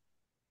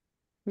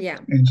Yeah.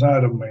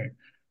 inside of me.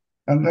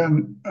 And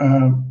then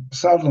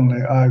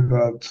suddenly I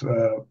got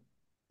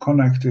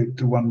connected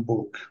to one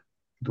book.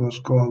 It was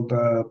called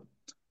a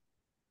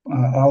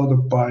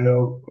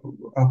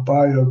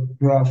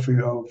biography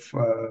of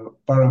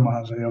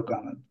Paramahansa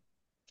Yogananda.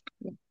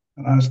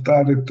 And I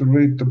started to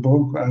read the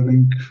book. I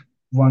think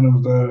one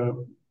of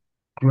the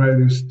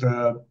greatest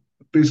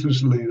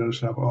business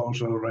leaders have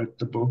also read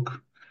the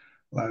book,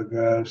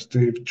 like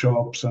Steve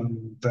Jobs,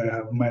 and they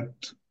have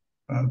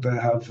they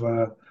have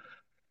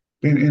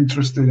been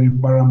interested in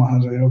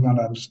Paramahansa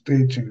Yogananda's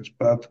teachings.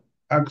 But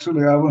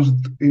actually, I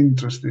wasn't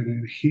interested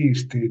in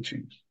his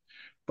teachings.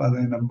 But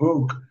in a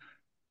book,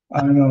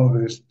 I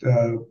noticed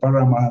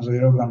Paramahansa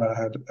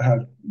Yogananda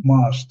had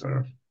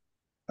master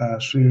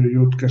Sri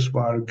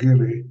Yutkeswar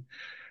Giri,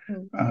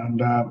 Mm.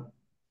 and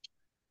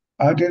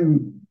I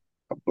didn't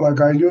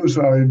like I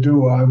usually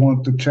do. I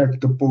want to check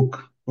the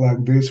book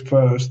like this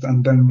first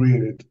and then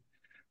read it,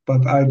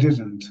 but I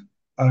didn't.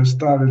 I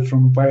started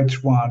from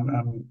page one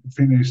and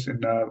finished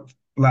in the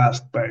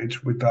last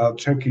page without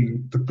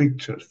checking the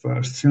pictures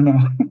first,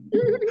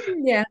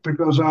 Yeah.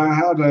 because I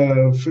had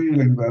a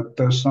feeling that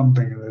there's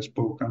something in this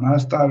book, and I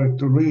started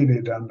to read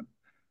it, and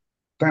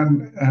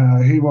then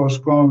he was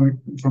going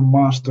from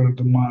master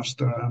to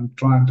master and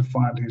trying to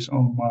find his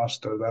own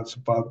master. That's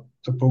about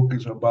the book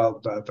is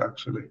about that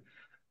actually,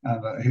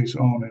 and his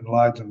own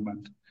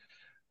enlightenment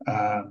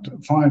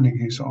and finding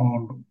his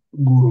own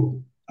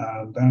guru.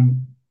 And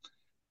then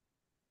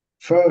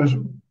first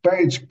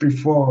page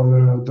before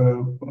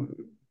the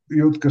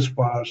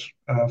Yutkespar's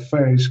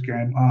face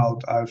came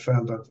out, I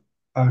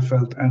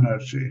felt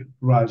energy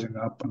rising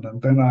up,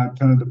 and then I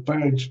turned the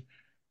page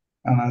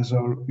and I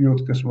saw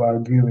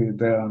Jutkesvar Giri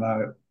there,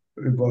 and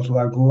it was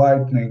like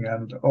lightning,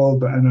 and all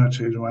the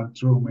energies went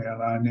through me,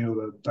 and I knew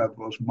that that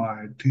was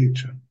my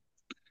teacher.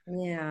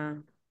 Yeah.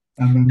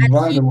 And then And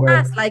right he away,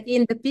 has, like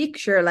in the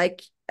picture,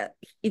 like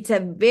it's a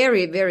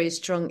very, very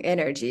strong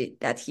energy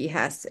that he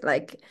has,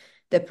 like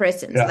the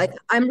presence. yeah, Like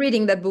I'm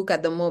reading that book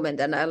at the moment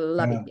and I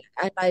love it.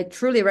 yeah, And I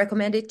truly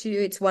recommend it to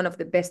you. It's one of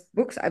the best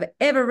books I've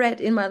ever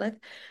read in my life.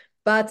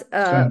 But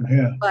same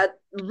here.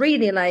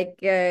 really like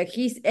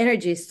his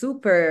energy is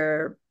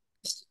super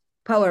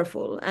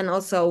powerful, and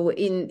also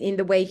in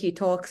the way he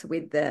talks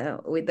with the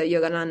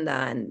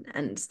Yogananda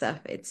and stuff.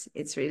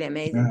 It's really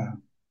amazing. Yeah,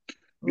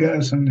 Mm.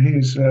 yes, and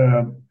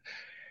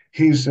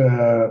his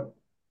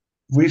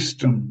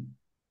wisdom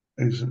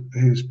is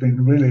he's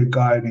been really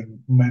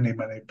guiding many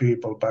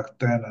people back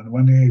then. And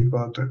when he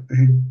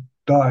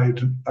died,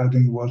 I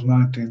think it was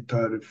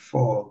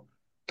 1934.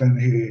 Then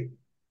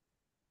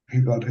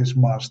he got his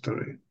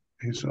mastery.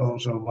 He's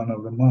also one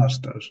of the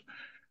masters.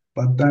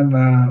 But then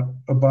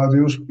about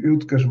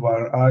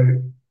Jutkesvar,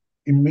 I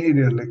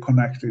immediately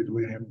connected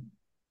with him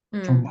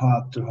from Mm.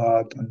 heart to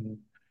heart, and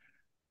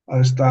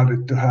I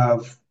started to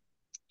have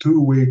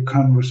 2 week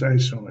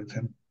conversation with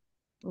him.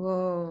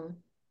 Whoa.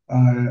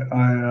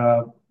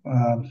 I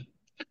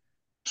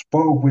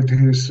spoke with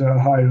his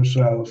higher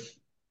self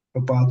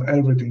about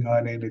everything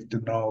I needed to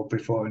know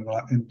before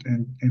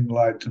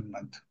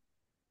enlightenment.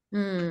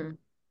 Mm.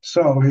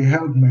 So he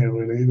helped me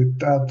really with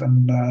that,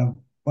 and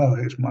well,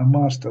 he's my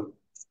master.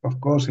 Of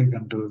course, he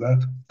can do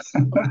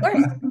Of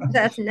course, that.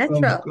 that's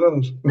Of natural.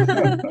 course.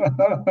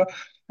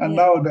 And Yeah.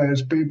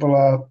 nowadays, people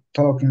are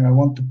talking. I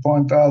want to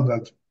point out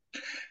that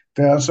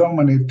there are so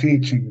many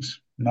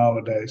teachings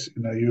nowadays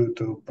in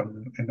YouTube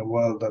and in the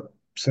world that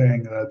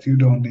saying that you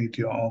don't need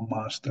your own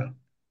master,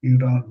 you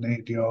don't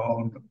need your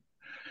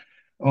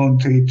own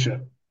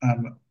teacher,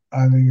 and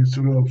I think it's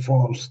real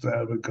false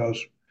there because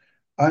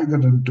I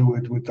couldn't do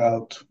it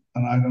without,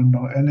 and I don't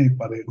know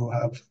anybody who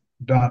have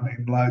done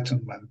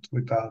enlightenment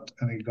without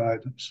any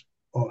guidance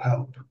or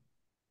help.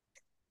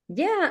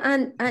 Yeah,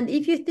 and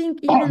if you think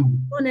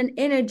even on an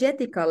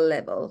energetical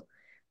level,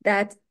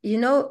 that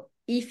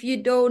if you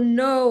don't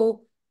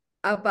know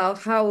about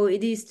how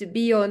it is to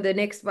be on the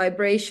next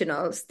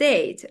vibrational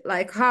state,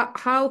 like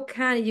how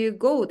can you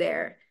go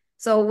there?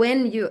 So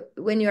when you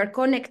are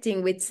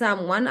connecting with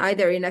someone,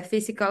 either in a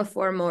physical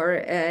form or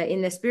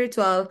in a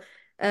spiritual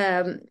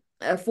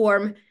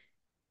form,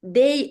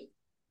 they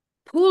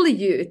pull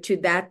you to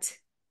that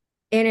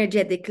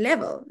energetic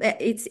level.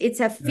 It's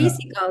a Yeah,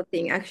 physical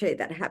thing actually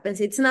that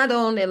happens. It's not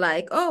only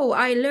like, oh,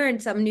 I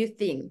learned some new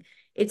thing.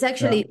 It's yeah,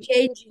 actually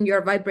changing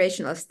your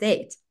vibrational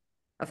state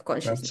of that's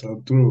consciousness.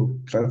 so true.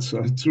 That's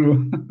so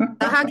true.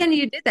 So how can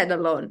you do that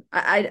alone?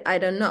 I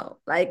don't know.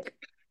 Like,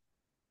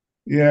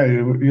 Yeah,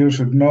 you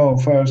should know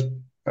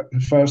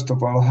first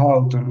of all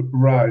how to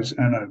rise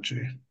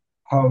energy,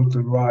 how to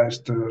rise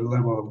to a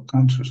level of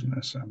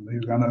consciousness, and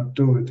you cannot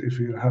do it if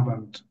you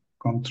haven't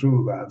gone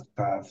through that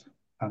path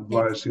and yes.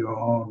 rise your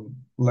own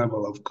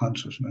level of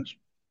consciousness.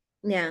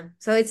 Yeah.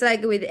 So it's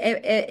like with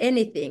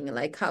anything,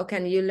 like how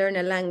can you learn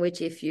a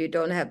language if you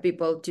don't have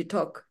people to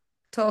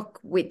talk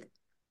with?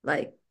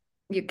 Like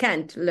you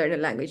can't learn a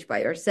language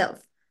by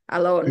yourself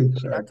alone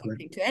without Exactly.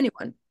 talking to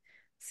anyone.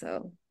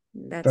 So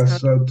that's That's how,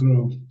 so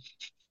true.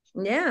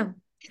 yeah.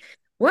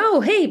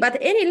 Wow, hey, but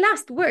any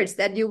last words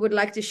that you would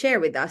like to share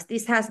with us?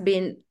 This has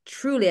been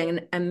truly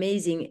an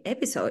amazing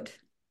episode.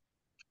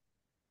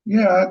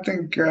 Yeah, I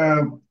think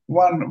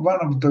one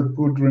of the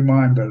good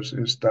reminders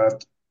is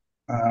that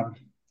um,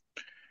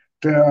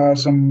 there are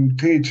some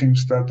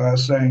teachings that are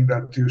saying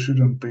that you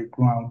shouldn't be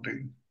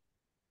grounding,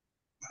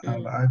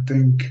 and Mm. I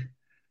think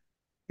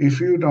if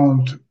you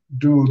don't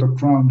do the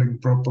grounding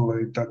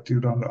properly, that you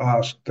don't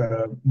ask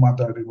the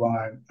Mother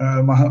Divine,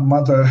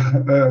 Mother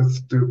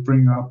Earth to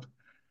bring up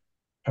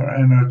her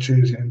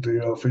energies into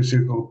your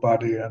physical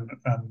body and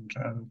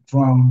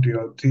ground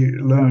your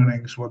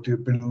learnings, what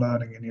you've been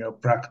learning in your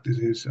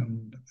practices.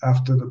 And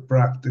after the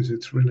practice,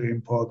 it's really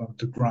important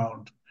to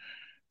ground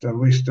the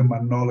wisdom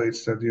and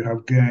knowledge that you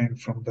have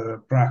gained from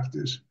the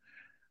practice.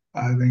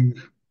 I think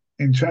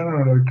in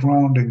general,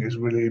 grounding is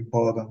really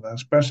important,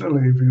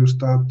 especially if you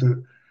start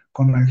to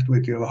connect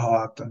with your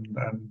heart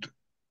and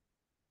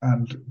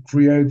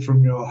create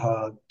from your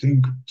heart,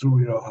 think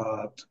through your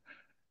heart.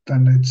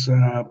 Then it's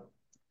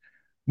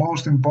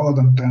most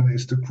important. Then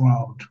is to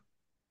ground,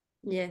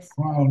 Yes,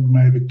 ground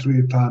maybe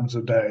 3 times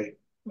a day,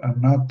 and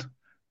not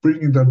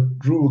bringing the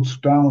roots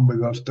down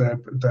because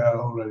they're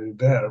already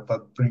there,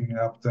 but bringing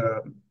up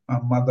the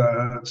Mother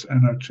Earth's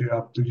energy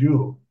up to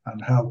you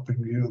and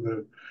helping you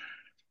to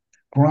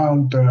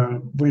ground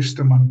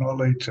wisdom and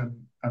knowledge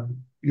and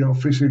your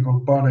physical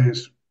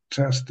bodies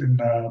just in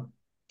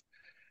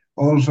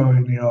also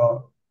in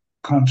your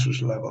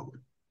conscious level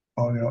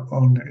on your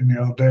own in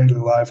your daily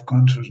life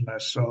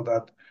consciousness so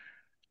that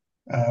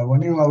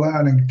when you are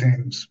learning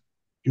things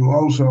you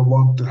also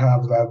want to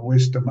have that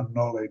wisdom and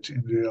knowledge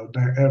in your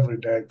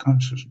everyday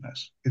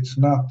consciousness. It's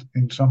not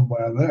in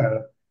somewhere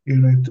there, you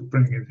need to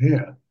bring it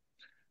here.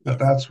 And yes.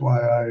 that's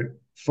why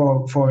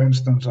for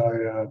instance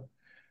I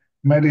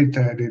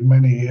meditated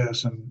many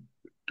years and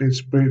did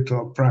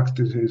spiritual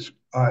practices,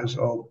 eyes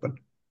open.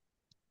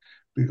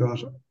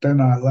 because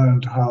then I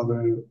learned how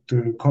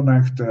to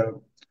connect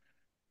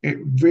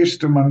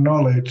wisdom and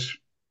knowledge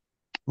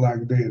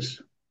like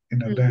this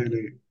in a Mm.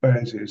 daily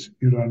basis.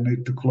 You don't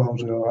need to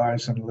close your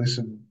eyes and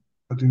listen,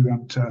 but you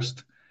can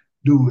just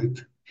do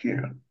it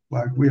here.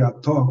 Like we are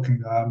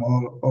talking, I'm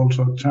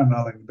also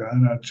channeling the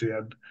energy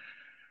and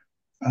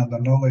the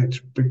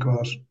knowledge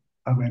because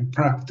I've been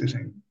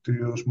practicing to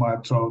use my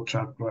throat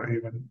chakra,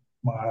 even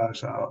my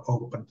eyes are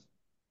open.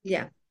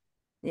 Yeah.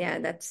 Yeah,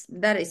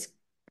 that is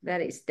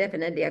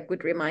definitely a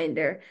good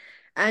reminder.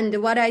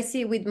 And what I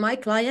see with my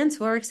clients,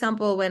 for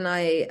example, when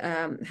I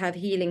have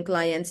healing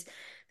clients,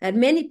 that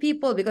many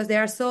people, because they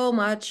are so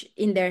much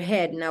in their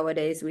head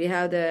nowadays, we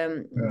have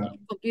the Yeah.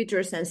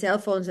 computers and cell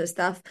phones and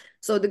stuff.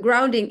 So the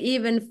grounding,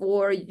 even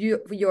for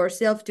you for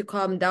yourself to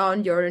calm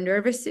down your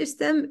nervous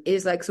system,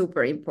 is like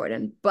super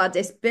important. But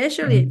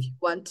especially if you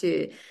Mm. want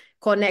to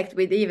connect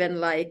with even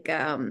like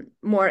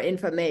more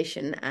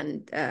information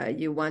and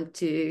you want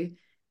to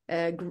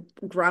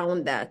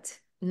ground that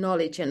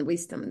knowledge and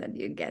wisdom that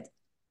you get.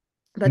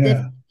 But definitely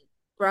Yeah.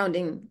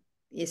 grounding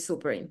is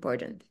super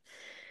important.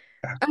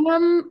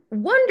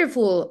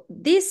 Wonderful.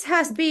 This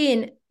has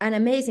been an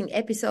amazing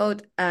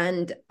episode,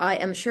 and I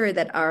am sure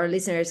that our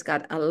listeners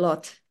got a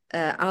lot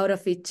out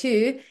of it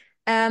too.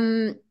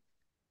 Um,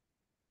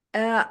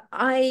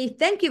 I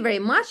thank you very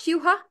much,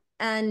 Juha,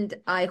 and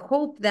I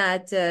hope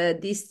that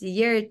this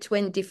year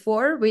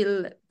 24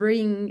 will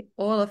bring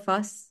all of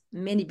us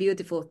many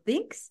beautiful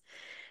things.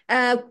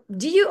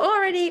 Do you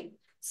already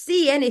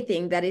see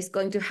anything that is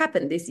going to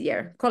happen this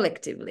year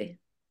collectively?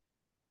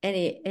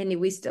 Any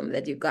wisdom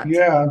that you got?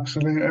 Yeah,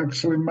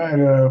 actually made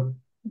a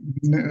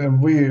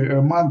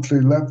monthly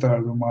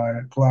letter to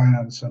my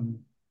clients, and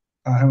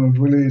I haven't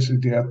released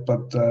it yet,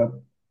 but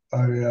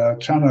I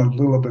channeled a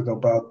little bit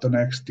about the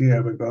next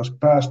year because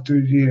past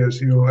 2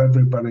 years,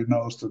 everybody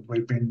knows that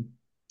we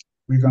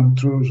gone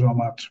through so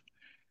much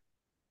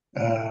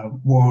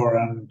war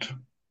and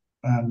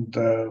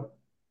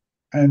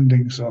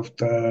endings of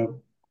the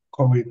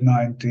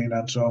COVID-19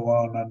 and so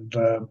on, and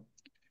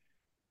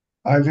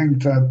I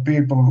think that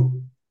people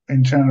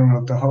in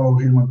general, the whole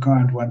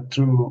humankind went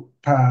through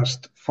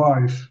past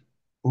 5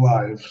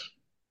 lives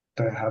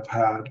they have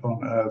had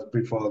on Earth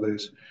before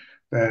this.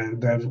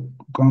 They've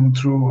gone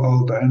through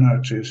all the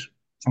energies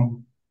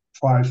from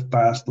 5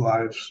 past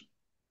lives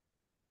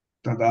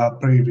that are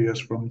previous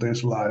from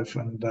this life.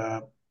 And,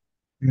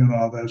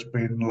 there's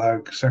been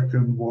like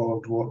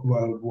World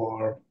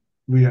War,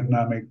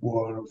 Vietnamic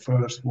War,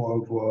 First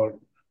World War,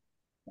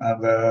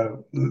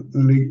 and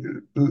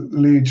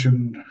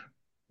Legion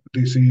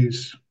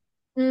disease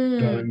Mm,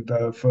 during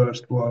the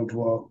First World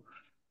War.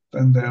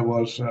 Then there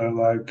was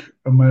like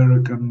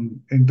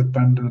American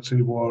independence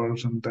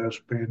wars, and there's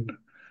been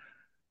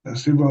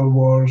civil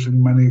wars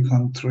in many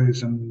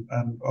countries, and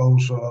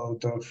also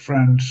the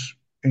French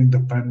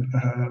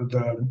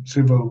the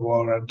civil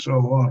war, and so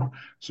on.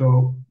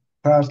 So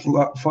past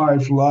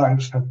 5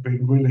 lives have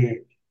been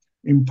really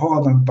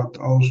important, but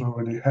also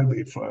really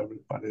heavy for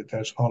everybody.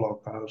 There's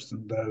Holocaust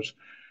and there's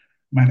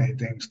many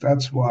things.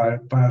 That's why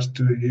past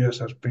 2 years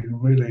has been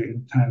really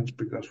intense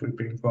because we've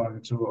been going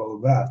through all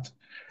that.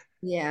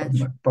 yeah.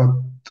 But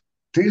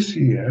this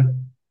year,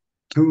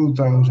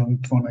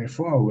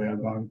 2024, we are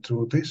going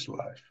through this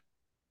life.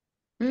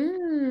 So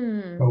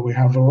Mm, we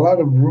have a lot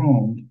of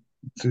room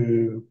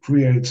to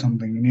create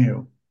something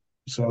new.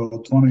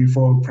 So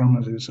 24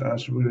 promises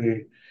us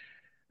really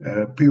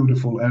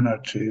beautiful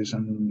energies,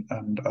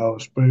 and our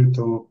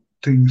spiritual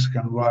things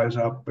can rise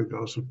up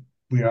because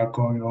we are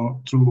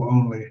going through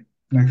only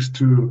next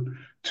 2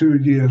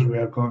 years, we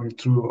are going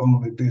through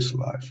only this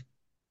life.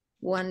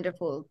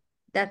 wonderful.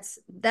 That's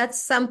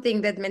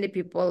something that many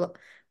people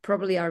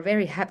probably are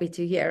very happy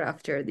to hear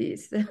after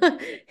these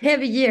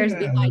heavy years Yeah,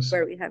 behind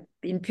where we have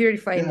been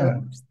purifying a lot yeah,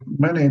 of stuff.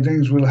 many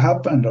things will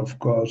happen, of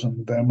course,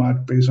 and there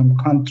might be some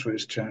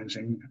countries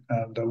changing,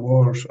 and the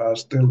wars are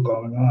still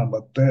going on,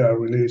 but they are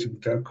releasing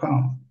their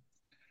karma.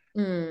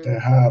 Mm, They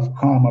have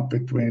karma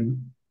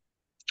between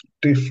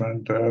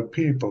different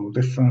people,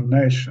 different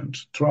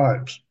nations,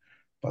 tribes,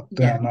 but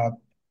they yeah. are not.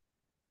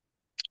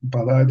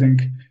 But I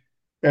think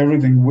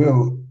everything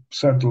will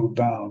settle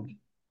down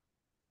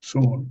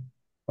soon,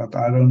 but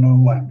I don't know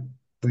when.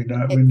 We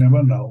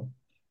never know.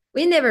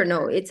 We never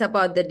know. It's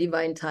about the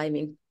divine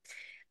timing.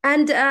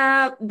 And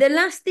the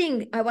last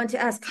thing I want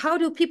to ask, how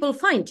do people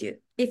find you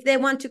if they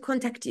want to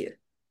contact you?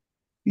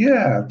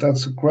 Yeah,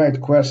 that's a great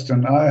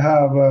question. I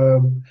have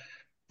a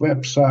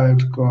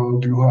website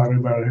called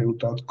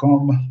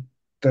juhariverhill.com.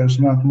 There's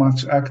not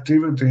much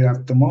activity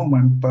at the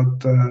moment,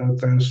 but I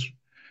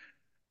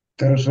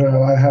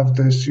have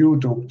this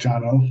YouTube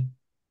channel,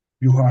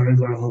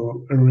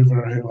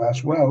 Riverhill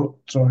as well.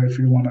 So if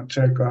you want to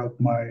check out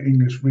my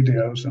English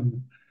videos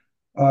and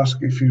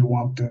ask if you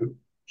want to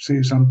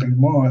see something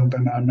more, and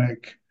then I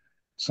make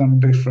some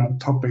different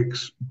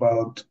topics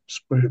about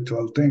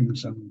spiritual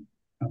things, and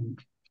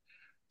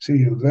see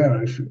you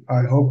there.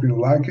 I hope you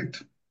like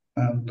it,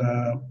 and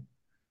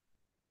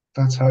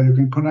that's how you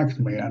can connect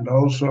me. And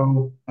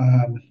also,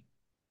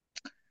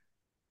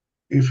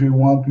 if you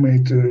want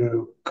me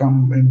to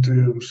come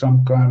into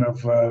some kind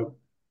of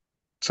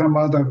some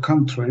other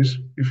countries,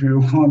 if you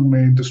want me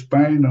into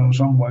Spain or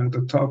somewhere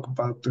to talk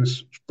about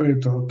these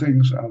spiritual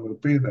things, I will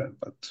be there.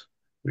 But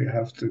we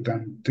have to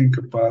then think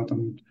about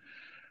and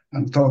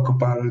talk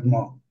about it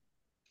more.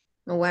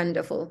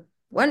 Wonderful.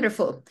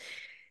 Wonderful.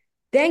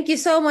 Thank you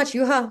so much,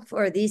 Juha,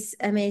 for this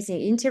amazing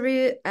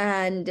interview.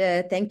 And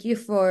thank you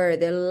for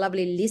the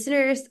lovely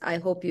listeners. I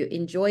hope you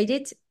enjoyed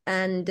it.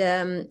 And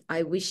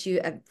I wish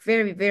you a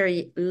very,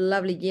 very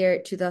lovely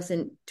year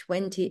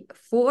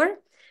 2024.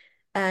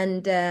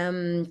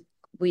 And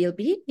we'll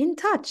be in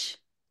touch.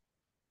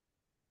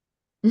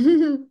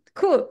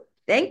 Cool.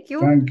 Thank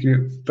you. Thank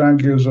you.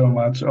 Thank you so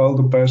much. All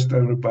the best,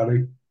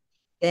 everybody.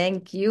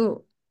 Thank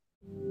you.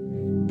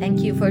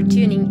 Thank you for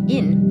tuning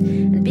in.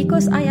 And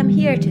because I am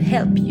here to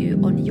help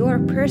you on your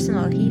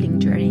personal healing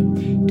journey,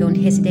 don't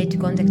hesitate to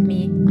contact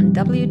me on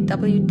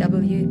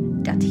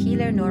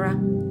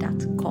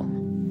www.healernora.com.